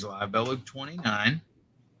Gary's live, Belluke 29.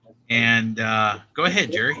 And go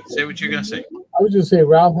ahead, Jerry. Say what you're going to say. I was just saying,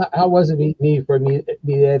 Ralph, how was it meet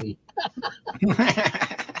Eddie?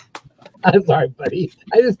 I'm sorry, buddy.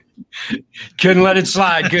 I just couldn't let it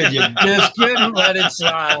slide, could you? Just couldn't let it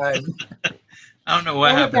slide. I don't know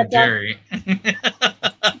what happened, Jerry.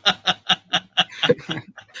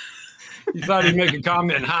 You thought he'd make a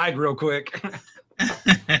comment and hide real quick.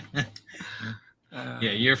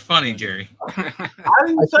 Yeah, you're funny, Jerry. I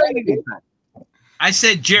didn't say anything. I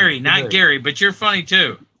said Jerry, not Gary, but you're funny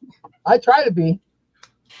too. I try to be.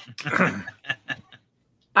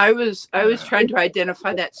 I was trying to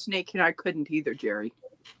identify that snake and I couldn't either, Jerry.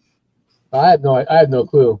 I have no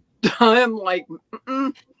clue. I'm like,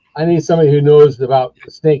 I need somebody who knows about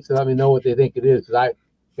snakes to let me know what they think it is. Because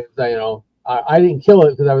I didn't kill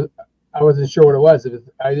it because I wasn't sure what it was.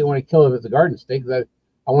 I didn't want to kill it if it's a garden snake because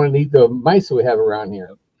I wanted to eat the mice that we have around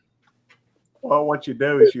here. Well, what you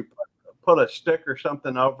do is you put a stick or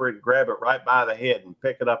something over it, grab it right by the head, and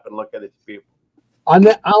pick it up and look at its pupil.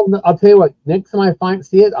 I'll tell you what. Next time I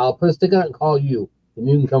see it, I'll put a stick on it and call you, and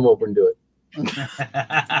you can come over and do it.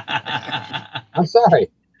 I'm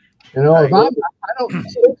sorry. If I don't.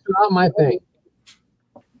 It's not my thing.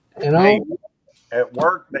 Hey, at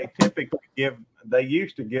work, they typically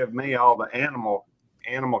used to give me all the animal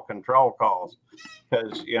control calls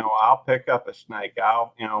because I'll pick up a snake.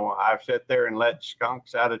 I've sit there and let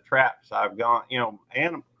skunks out of traps. I've gone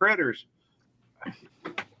animal critters.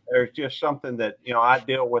 There's just something that I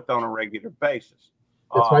deal with on a regular basis.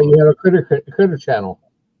 That's why you have a critter channel.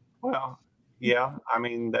 Well, yeah, I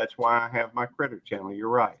mean that's why I have my critter channel. You're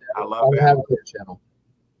right. I love it. I have a critter channel.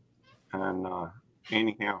 And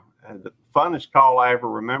anyhow, the funnest call I ever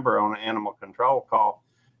remember on an animal control call,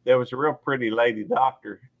 there was a real pretty lady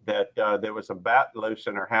doctor that there was a bat loose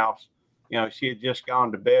in her house. She had just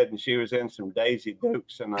gone to bed and she was in some Daisy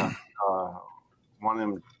Dukes and one of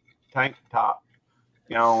them tank tops,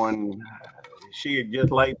 and she had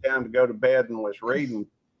just laid down to go to bed and was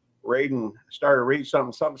started reading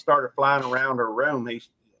something. Something started flying around her room.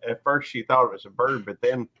 At first she thought it was a bird, but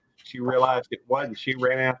then she realized it wasn't. She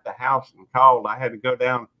ran out the house and called. I had to go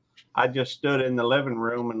down. I just stood in the living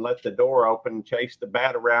room and let the door open and chased the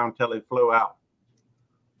bat around till he flew out.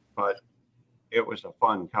 But it was a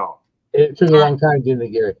fun call. It took a long time, didn't it,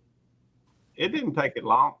 Gary? It didn't take it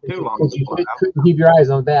long. Too long. You couldn't keep your eyes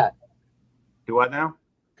on the bat. Do what now?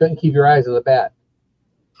 Couldn't keep your eyes on the bat.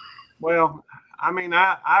 Well, I mean,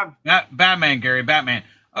 I've Batman, Gary, Batman.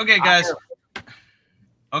 Okay, guys.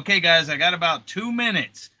 Okay, guys, I got about 2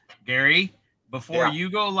 minutes, Gary, before you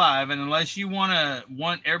go live, and unless you want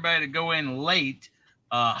everybody to go in late,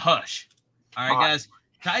 hush. All right, guys.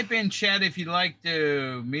 Type in chat if you'd like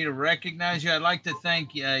me to recognize you. I'd like to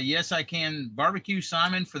thank Yes I Can Barbecue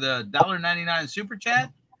Simon for the $1.99 super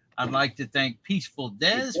chat. I'd like to thank Peaceful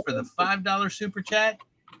Des for the $5 super chat.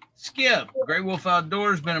 Skip, Grey Wolf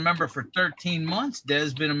Outdoors, been a member for 13 months.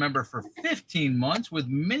 Des been a member for 15 months with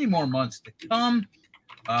many more months to come.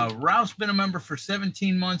 Ralph's been a member for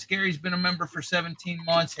 17 months. Gary's been a member for 17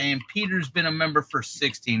 months. And Peter's been a member for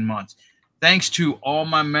 16 months. Thanks to all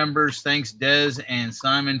my members. Thanks, Des and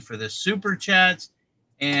Simon, for the super chats.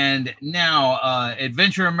 And now,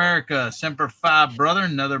 Adventure America, Semper Fi brother,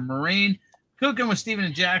 another Marine. Cooking with Stephen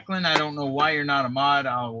and Jacqueline. I don't know why you're not a mod.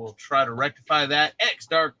 I will try to rectify that.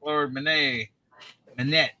 Dark Lord Manette,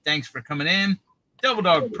 thanks for coming in.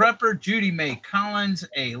 Devildog Prepper, Judy Mae Collins,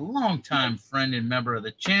 a longtime friend and member of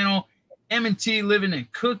the channel. M&T Living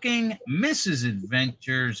and Cooking, Mrs.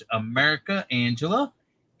 Adventures America, Angela,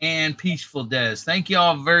 and Peaceful Des. Thank you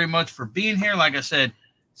all very much for being here. Like I said,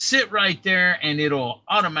 sit right there and it'll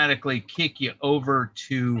automatically kick you over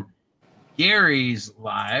to Gary's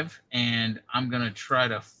live, and I'm going to try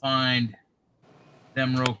to find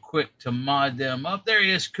them real quick to mod them up. There he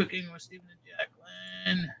is, Cooking with Stephen and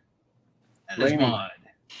Jacqueline. That is mod.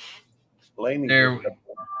 There.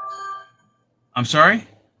 I'm sorry?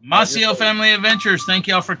 Maciel Family Adventures, thank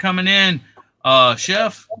y'all for coming in.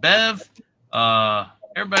 Chef, Bev,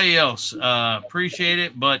 everybody else, appreciate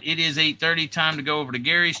it, but it is 8:30, time to go over to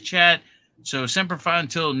Gary's chat. So Semper Fi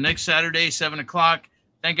until next Saturday, 7 o'clock.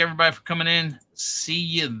 Thank everybody for coming in. See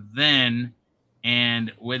you then.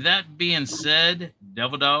 And with that being said,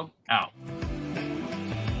 Devildog out.